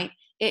mode, right?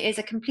 It is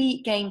a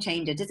complete game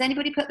changer. Does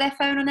anybody put their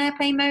phone on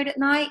airplane mode at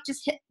night?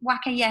 Just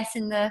whack a yes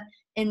in the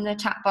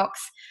chat box.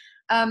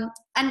 And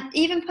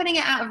even putting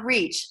it out of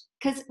reach,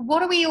 because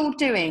what are we all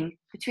doing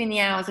between the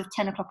hours of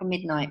 10 o'clock and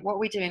midnight? What are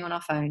we doing on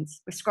our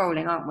phones? We're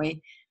scrolling, aren't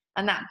we?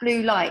 And that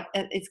blue light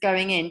is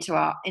going into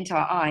our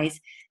eyes.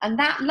 And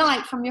that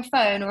light from your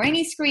phone or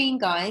any screen,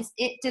 guys,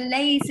 it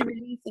delays the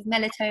release of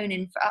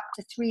melatonin for up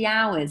to 3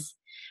 hours.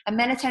 And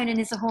melatonin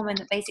is a hormone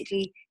that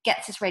basically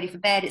gets us ready for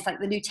bed. It's like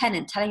the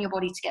lieutenant telling your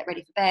body to get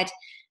ready for bed,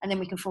 and then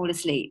we can fall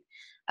asleep.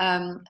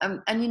 And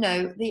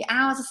the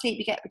hours of sleep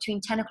you get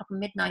between 10 o'clock and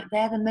midnight,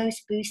 they're the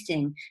most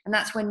boosting. And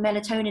that's when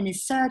melatonin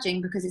is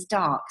surging because it's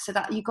dark. So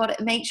that you've got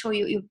to make sure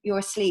you're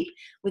asleep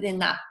within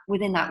that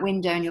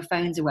window and your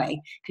phone's away,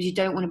 because you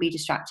don't want to be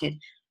distracted.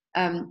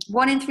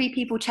 1 in 3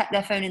 people check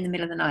their phone in the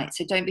middle of the night.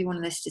 So don't be one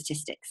of those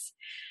statistics.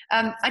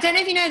 I don't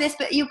know if you know this,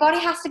 but your body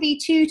has to be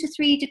 2 to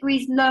 3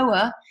 degrees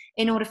lower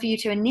in order for you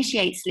to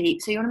initiate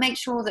sleep. So you want to make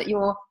sure that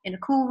you're in a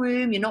cool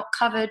room, you're not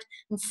covered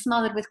and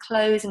smothered with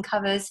clothes and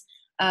covers.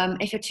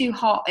 If you're too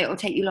hot, it will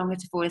take you longer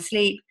to fall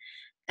asleep.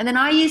 And then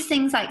I use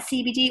things like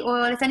CBD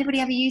oil. Has anybody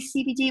ever used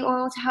CBD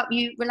oil to help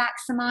you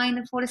relax the mind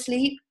and fall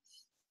asleep?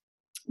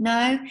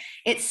 No,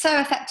 it's so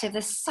effective.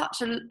 There's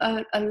such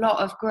a lot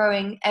of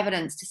growing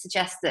evidence to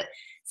suggest that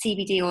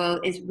CBD oil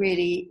is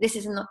really, this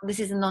is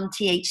a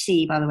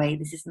non-THC, by the way.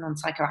 This is a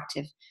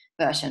non-psychoactive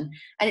version.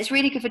 And it's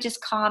really good for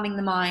just calming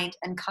the mind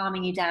and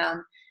calming you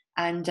down.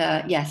 And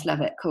yes, love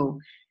it. Cool.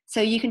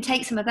 So you can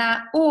take some of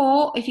that,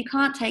 or if you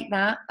can't take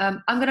that,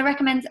 I'm going to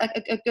recommend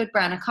a good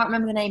brand. I can't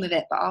remember the name of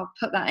it, but I'll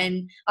put that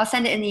in. I'll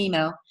send it in the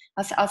email.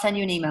 I'll send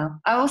you an email.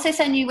 I'll also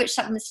send you which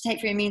supplements to take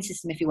for your immune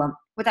system if you want.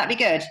 Would that be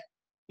good?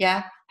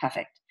 Yeah,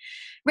 perfect.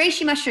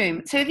 Reishi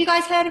mushroom. So have you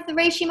guys heard of the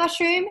reishi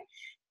mushroom?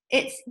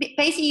 It's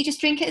basically you just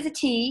drink it as a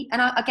tea,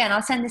 and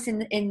I'll send this in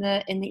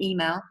the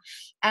email.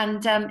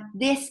 And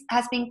this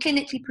has been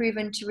clinically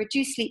proven to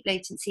reduce sleep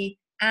latency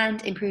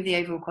and improve the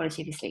overall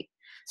quality of your sleep.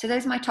 So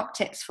those are my top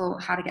tips for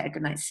how to get a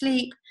good night's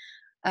sleep.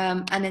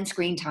 And then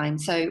screen time.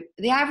 So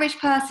the average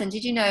person,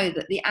 did you know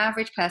that the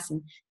average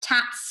person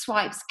taps,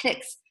 swipes,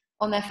 clicks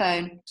on their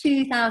phone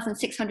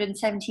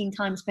 2,617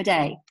 times per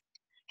day?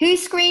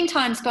 Whose screen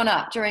time's gone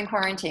up during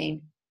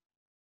quarantine?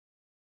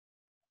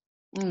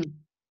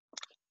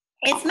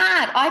 It's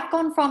mad. I've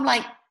gone from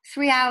like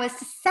 3 hours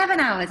to 7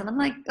 hours, and I'm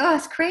like, oh,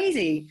 it's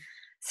crazy.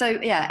 So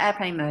yeah,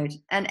 airplane mode.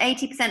 And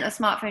 80% of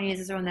smartphone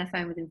users are on their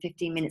phone within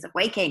 15 minutes of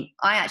waking.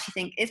 I actually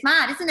think it's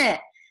mad, isn't it?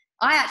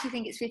 I actually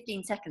think it's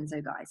 15 seconds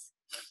though, guys.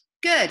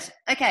 Good.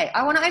 Okay,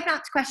 I want to open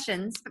up to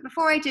questions. But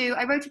before I do,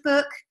 I wrote a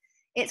book.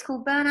 It's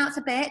called Burnout's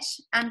a Bitch.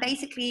 And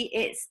basically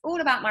it's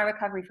all about my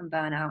recovery from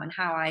burnout and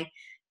how I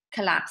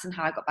collapsed and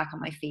how I got back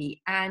on my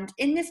feet. And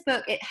in this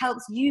book, it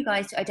helps you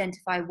guys to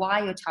identify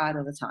why you're tired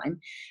all the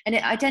time. And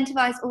it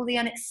identifies all the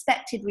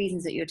unexpected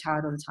reasons that you're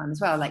tired all the time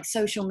as well, like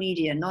social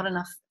media, not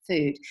enough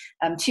food,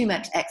 too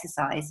much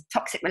exercise,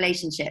 toxic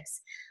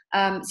relationships.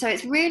 So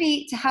it's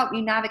really to help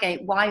you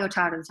navigate why you're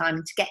tired all the time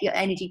and to get your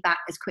energy back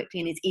as quickly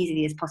and as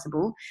easily as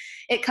possible.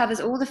 It covers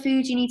all the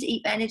foods you need to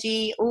eat for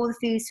energy, all the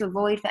foods to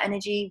avoid for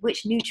energy,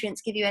 which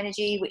nutrients give you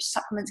energy, which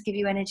supplements give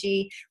you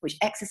energy, which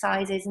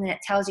exercises, and then it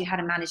tells you how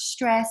to manage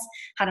stress,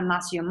 how to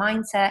master your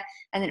mindset,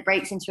 and then it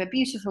breaks into a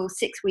beautiful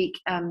 6-week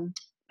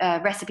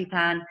recipe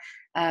plan,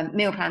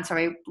 meal plan,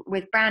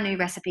 with brand new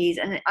recipes.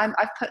 And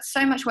I've put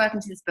so much work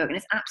into this book, and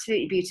it's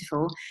absolutely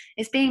beautiful.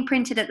 It's being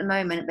printed at the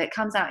moment, but it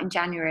comes out in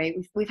January.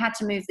 We've had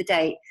to move the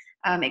date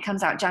It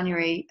comes out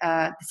January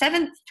the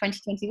 7th,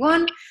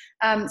 2021.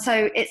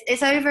 So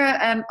it's over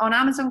on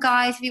Amazon,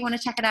 guys. If you want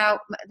to check it out,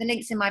 the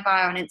link's in my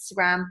bio on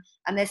Instagram,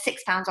 and there's £6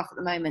 off at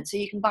the moment. So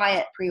you can buy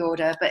it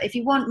pre-order. But if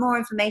you want more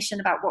information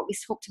about what we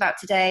talked about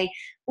today,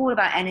 all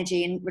about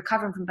energy and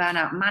recovering from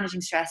burnout and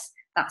managing stress,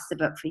 that's the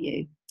book for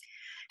you.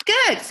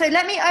 Good. So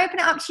let me open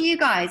it up to you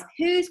guys.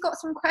 Who's got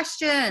some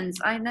questions?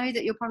 I know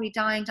that you're probably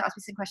dying to ask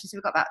me some questions. So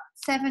we've got about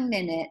 7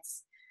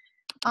 minutes.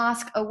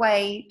 Ask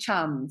away,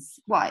 chums.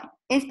 Why?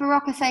 Is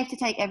Berocca safe to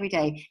take every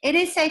day? It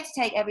is safe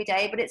to take every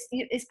day, but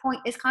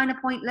it's kind of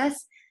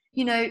pointless.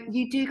 You know,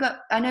 you do got,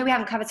 I know we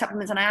haven't covered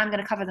supplements, and I am going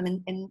to cover them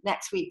in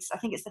next week's, I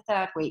think it's the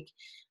 3rd week.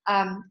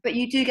 But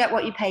you do get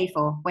what you pay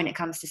for when it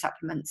comes to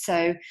supplements.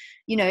 So,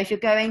 you know, if you're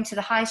going to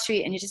the high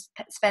street and you're just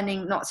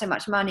spending not so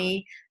much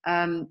money,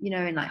 you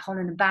know, in like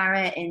Holland and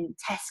Barrett, in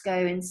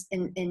Tesco,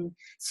 in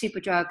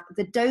Superdrug,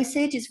 the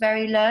dosage is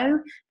very low.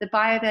 The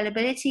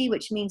bioavailability,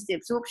 which means the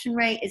absorption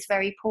rate, is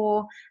very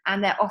poor,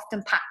 and they're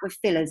often packed with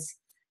fillers.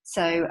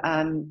 So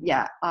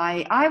yeah,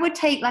 I would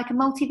take like a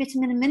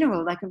multivitamin and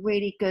mineral, like a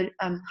really good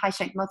high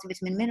strength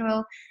multivitamin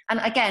mineral. And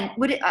again,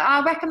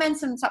 I'll recommend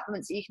some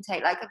supplements that you can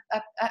take. Like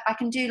I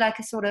can do like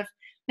a sort of,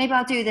 maybe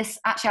I'll do this.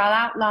 Actually, I'll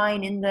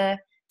outline in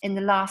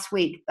the last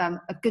week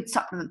a good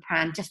supplement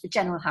plan just for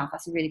general health.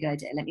 That's a really good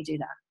idea. Let me do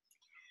that.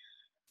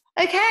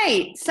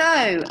 Okay,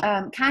 so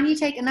can you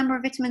take a number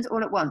of vitamins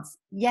all at once?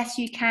 Yes,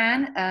 you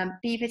can.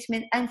 B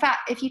vitamin. In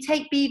fact, if you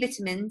take B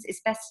vitamins,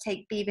 it's best to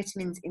take B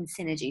vitamins in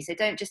synergy. So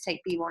don't just take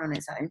B1 on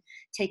its own.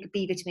 Take a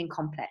B vitamin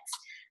complex.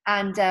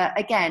 And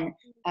again,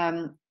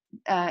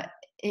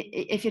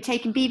 if you're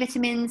taking B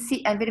vitamin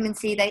C and vitamin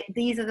C,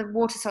 these are the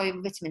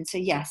water-soluble vitamins. So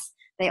yes,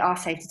 they are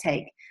safe to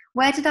take.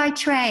 Where did I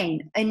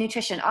train in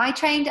nutrition? I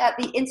trained at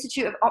the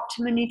Institute of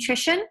Optimum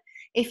Nutrition.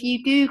 If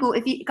you Google,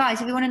 if you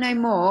want to know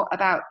more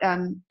about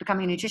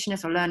becoming a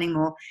nutritionist or learning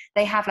more,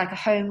 they have like a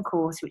home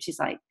course, which is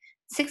like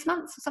 6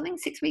 months or something,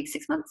 6 weeks,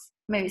 6 months,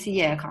 maybe it's a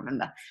year, I can't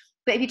remember.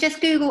 But if you just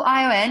Google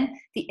ION,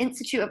 the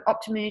Institute of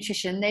Optimum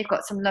Nutrition, they've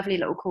got some lovely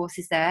little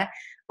courses there.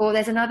 Or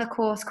there's another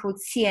course called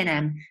CNM,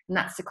 and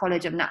that's the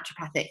College of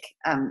Naturopathic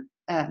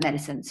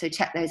Medicine. So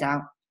check those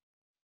out.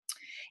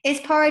 Is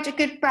porridge a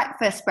good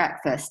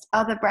breakfast?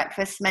 Other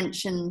breakfasts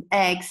mention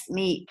eggs,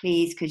 meat,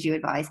 please, could you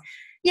advise?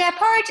 Yeah,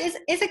 porridge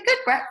is a good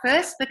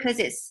breakfast because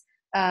it's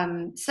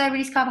slow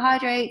release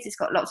carbohydrates. It's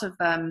got lots of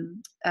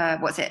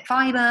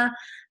fiber,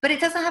 but it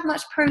doesn't have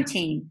much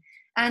protein.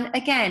 And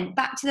again,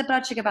 back to the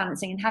blood sugar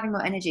balancing and having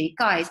more energy,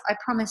 guys. I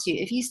promise you,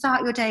 if you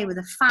start your day with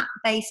a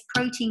fat-based,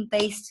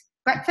 protein-based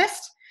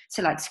breakfast,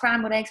 so like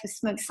scrambled eggs with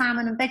smoked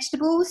salmon and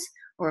vegetables,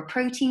 or a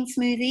protein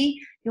smoothie,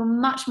 you're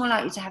much more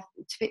likely to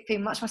feel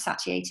much more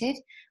satiated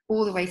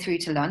all the way through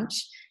to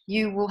lunch.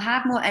 You will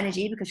have more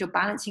energy because you're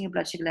balancing your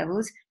blood sugar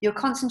levels. Your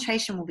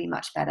concentration will be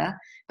much better.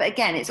 But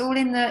again, it's all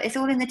in the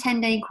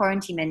 10-day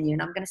quarantine menu,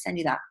 and I'm going to send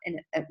you that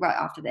right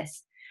after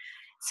this.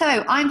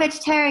 So I'm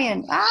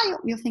vegetarian.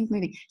 Your thing's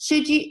moving.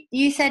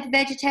 You said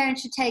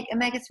vegetarians should take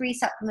omega-3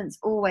 supplements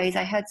always.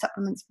 I heard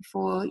supplements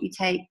before you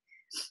take.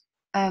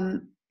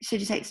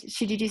 Should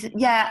you do?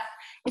 Yeah,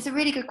 it's a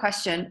really good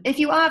question. If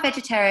you are a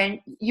vegetarian,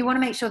 you want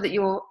to make sure that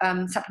you're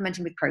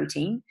supplementing with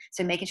protein.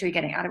 So making sure you're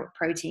getting adequate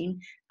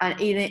protein,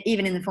 and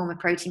even in the form of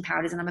protein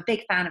powders. And I'm a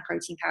big fan of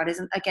protein powders.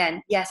 And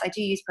again, yes, I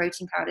do use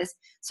protein powders.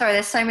 Sorry,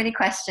 there's so many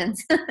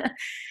questions.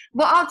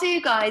 What I'll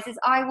do, guys, is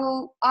I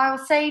will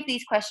save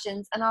these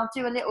questions, and I'll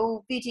do a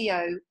little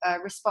video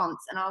response,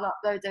 and I'll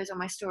upload those on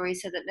my story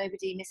so that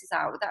nobody misses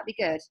out. Would that be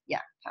good? Yeah,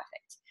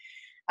 perfect.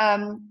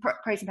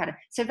 Protein powder.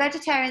 So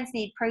vegetarians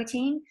need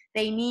protein.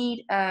 They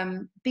need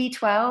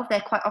B12.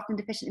 They're quite often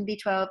deficient in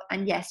B12.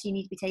 And yes, you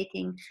need to be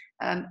taking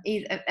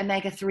either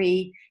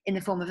omega-3 in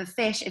the form of a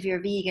fish, if you're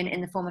a vegan, in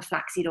the form of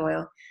flaxseed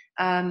oil.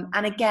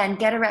 And again,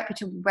 get a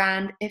reputable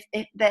brand. If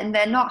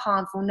they're not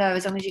harmful, no,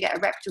 as long as you get a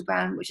reputable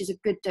brand, which is a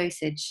good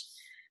dosage.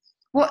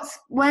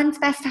 When's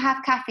best to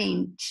have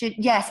caffeine?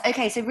 Yes.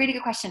 Okay. So really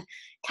good question.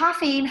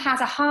 Caffeine has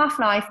a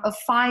half-life of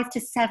 5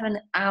 to 7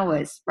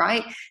 hours,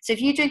 right? So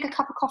if you drink a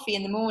cup of coffee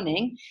in the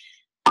morning,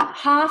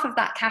 half of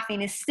that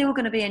caffeine is still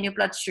going to be in your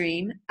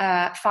bloodstream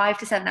 5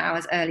 to 7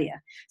 hours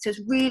earlier. So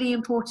it's really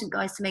important,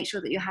 guys, to make sure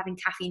that you're having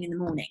caffeine in the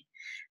morning.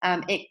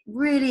 It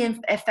really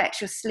affects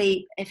your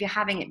sleep if you're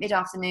having it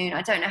mid-afternoon.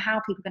 I don't know how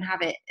people can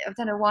have it. I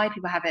don't know why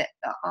people have it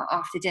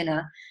after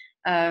dinner.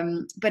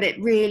 But it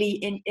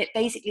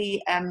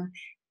basically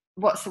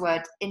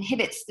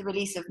inhibits the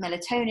release of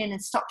melatonin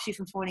and stops you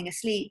from falling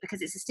asleep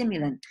because it's a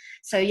stimulant.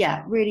 So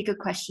yeah, really good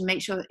question.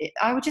 Make sure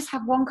I would just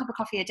have 1 cup of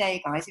coffee a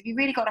day, guys. If you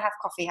really got to have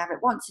coffee, have it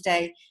once a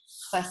day.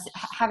 First,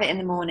 have it in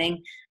the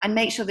morning, and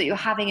make sure that you're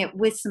having it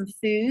with some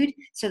food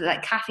so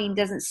that caffeine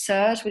doesn't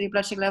surge with your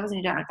blood sugar levels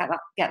and you don't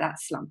get that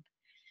slump.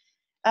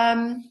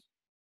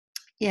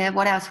 Yeah,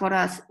 what else?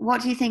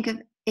 What do you think of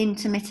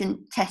intermittent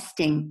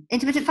fasting?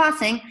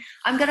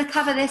 I'm going to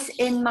cover this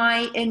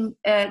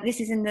this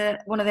is in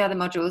one of the other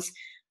modules.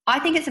 I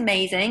think it's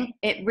amazing.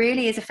 It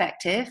really is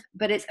effective,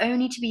 but it's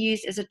only to be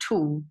used as a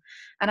tool.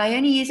 And I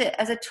only use it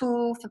as a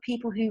tool for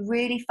people who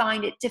really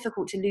find it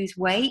difficult to lose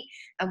weight.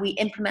 And we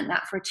implement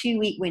that for a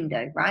 2-week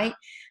window, right?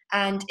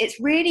 And it's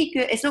really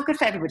good. It's not good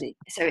for everybody.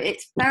 So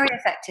it's very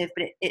effective,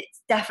 but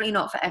it's definitely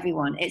not for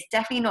everyone. It's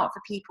definitely not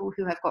for people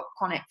who have got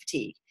chronic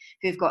fatigue,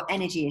 who've got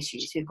energy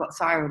issues, who've got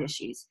thyroid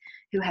issues,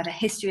 who have a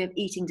history of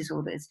eating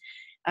disorders.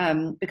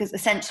 Because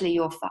essentially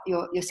you're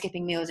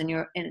skipping meals and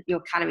you're in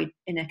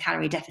a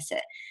calorie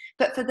deficit.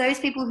 But for those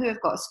people who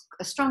have got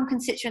a strong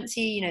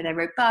constituency, you know, they're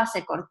robust,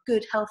 they've got a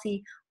good,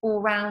 healthy,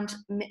 all-round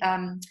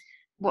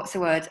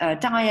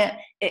diet,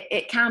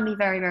 it can be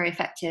very, very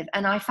effective.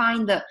 And I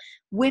find that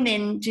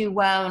women do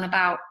well on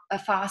about a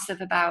fast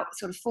of about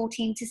sort of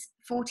 14 to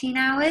 14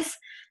 hours,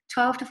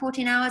 12 to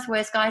 14 hours,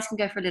 whereas guys can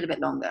go for a little bit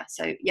longer.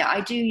 So yeah,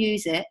 I do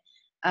use it,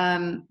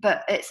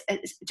 but it's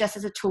just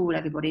as a tool,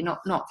 everybody,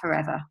 not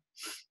forever.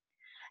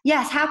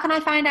 Yes, how can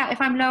I find out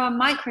if I'm low on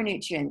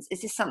micronutrients?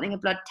 Is this something a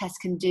blood test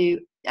can do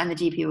and the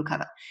GP will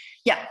cover?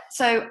 Yeah,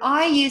 so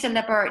I use a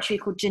laboratory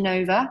called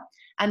Genova,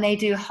 and they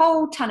do a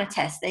whole ton of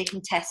tests. They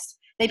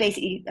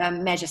basically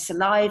measure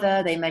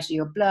saliva, they measure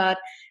your blood,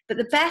 but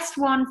the best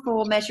one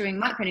for measuring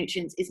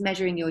micronutrients is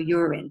measuring your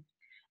urine.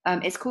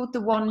 It's called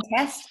the ONE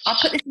test. I'll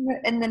put this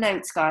in the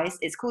notes, guys.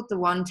 It's called the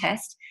ONE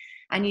test.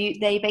 And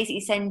they basically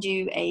send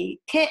you a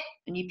kit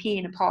and you pee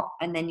in a pot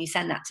and then you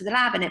send that to the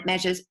lab and it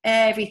measures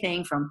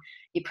everything from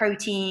your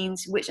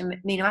proteins, which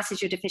amino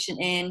acids you're deficient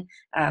in,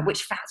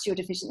 which fats you're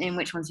deficient in,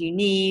 which ones you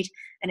need.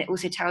 And it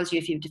also tells you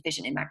if you're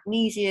deficient in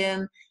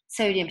magnesium,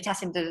 sodium,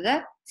 potassium,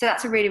 So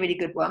that's a really, really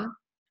good one.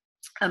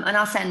 And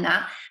I'll send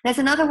that. There's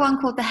another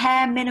one called the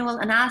hair mineral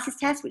analysis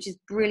test, which is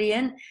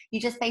brilliant. You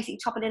just basically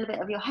chop a little bit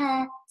of your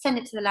hair, send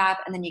it to the lab,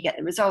 and then you get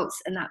the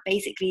results. And that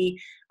basically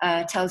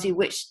tells you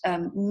which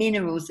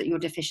minerals that you're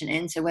deficient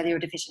in. So whether you're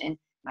deficient in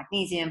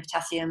magnesium,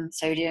 potassium,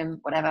 sodium,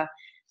 whatever.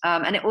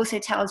 And it also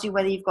tells you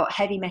whether you've got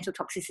heavy metal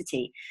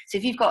toxicity. So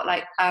if you've got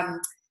like,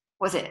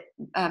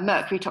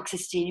 mercury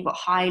toxicity, and you've got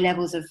high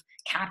levels of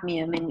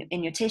cadmium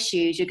in your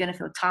tissues, you're going to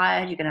feel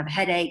tired, you're going to have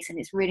headaches, and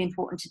it's really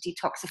important to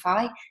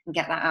detoxify and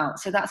get that out.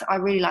 So I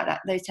really like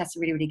that. Those tests are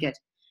really, really good.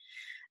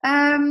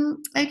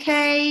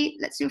 Okay,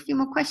 let's do a few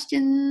more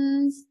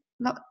questions.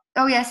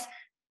 Oh yes,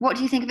 what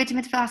do you think of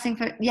intermittent fasting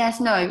for? Yes,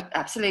 no,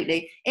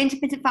 absolutely.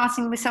 Intermittent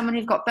fasting with someone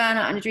who's got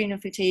burnout and adrenal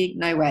fatigue,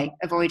 no way.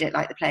 Avoid it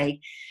like the plague.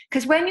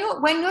 Because when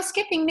you're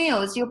skipping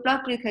meals, your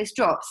blood glucose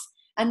drops.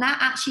 And that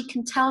actually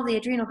can tell the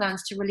adrenal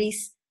glands to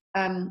release,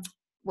 cortisol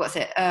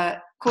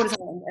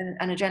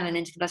and adrenaline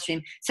into the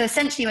bloodstream. So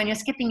essentially, when you're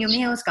skipping your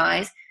meals,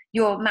 guys,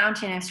 you're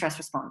mounting a stress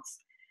response.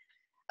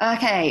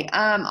 Okay,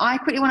 I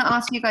quickly want to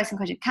ask you guys some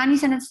questions. Can you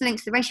send us the link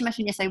to the ratio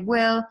measurement? Yes, I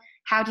will.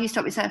 How do you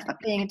stop yourself from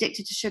being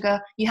addicted to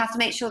sugar? You have to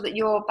make sure that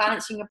you're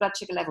balancing your blood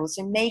sugar levels.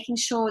 So making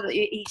sure that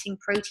you're eating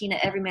protein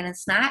at every meal and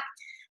snack.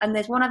 And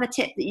there's one other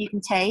tip that you can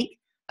take,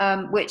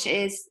 which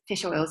is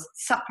fish oils.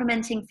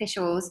 Supplementing fish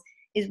oils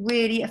is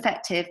really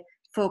effective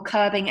for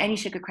curbing any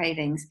sugar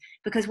cravings,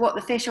 because what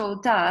the fish oil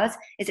does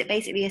is it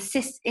basically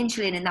assists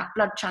insulin in that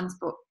blood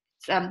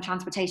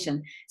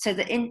transportation. So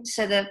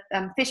the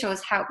fish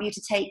oils help you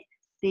to take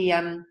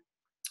the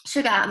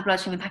sugar out of the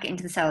bloodstream and pack it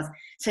into the cells.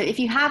 So if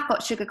you have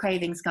got sugar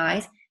cravings,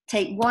 guys,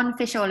 take one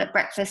fish oil at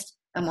breakfast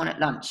and one at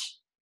lunch.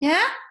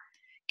 Yeah?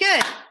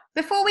 Good.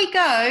 Before we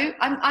go,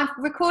 I've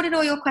recorded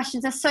all your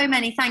questions. There's so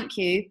many. Thank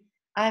you.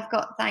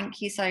 Thank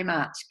you so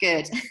much.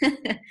 Good.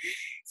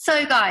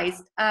 So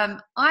guys, I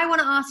want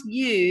to ask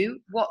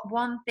you what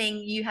one thing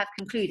you have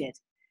concluded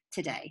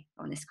today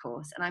on this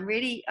course. And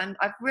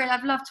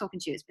I've loved talking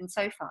to you. It's been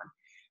so fun.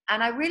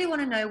 And I really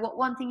want to know what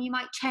one thing you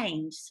might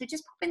change. So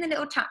just pop in the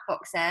little chat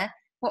box there.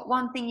 What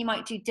one thing you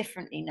might do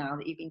differently now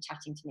that you've been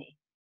chatting to me.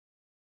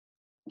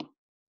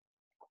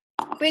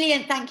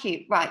 Brilliant, thank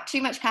you. Right,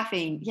 too much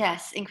caffeine.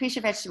 Yes, increase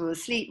your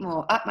vegetables, sleep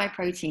more, up my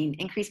protein,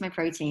 increase my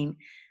protein,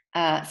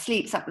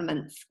 sleep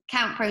supplements,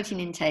 count protein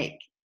intake.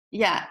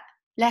 Yeah,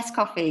 less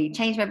coffee,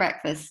 change my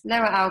breakfast,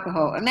 lower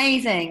alcohol.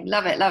 Amazing,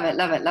 love it, love it,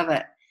 love it, love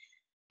it.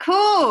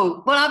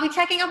 Cool, well, I'll be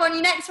checking up on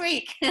you next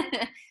week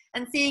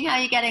and seeing how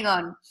you're getting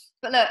on.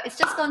 But look, it's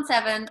just gone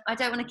 7. I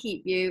don't want to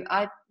keep you.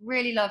 I've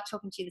really loved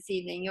talking to you this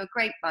evening. You're a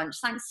great bunch.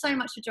 Thanks so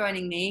much for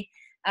joining me.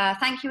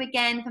 Thank you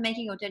again for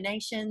making your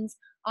donations.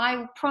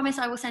 I promise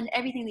I will send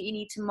everything that you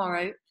need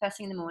tomorrow, first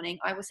thing in the morning.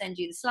 I will send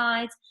you the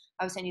slides.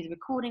 I will send you the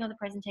recording of the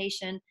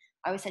presentation.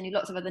 I will send you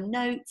lots of other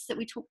notes that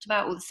we talked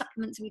about, all the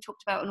supplements that we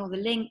talked about, and all the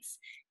links.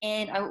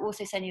 And I will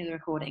also send you the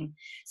recording.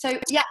 So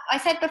yeah, I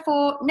said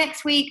before,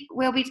 next week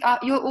we'll be,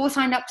 you're all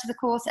signed up to the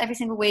course every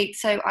single week.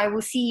 So I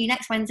will see you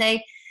next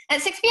Wednesday at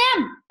 6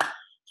 p.m.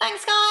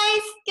 Thanks,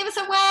 guys. Give us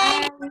a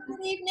wave.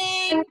 Good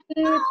evening.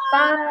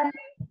 Bye.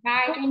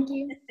 Bye. Thank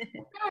you.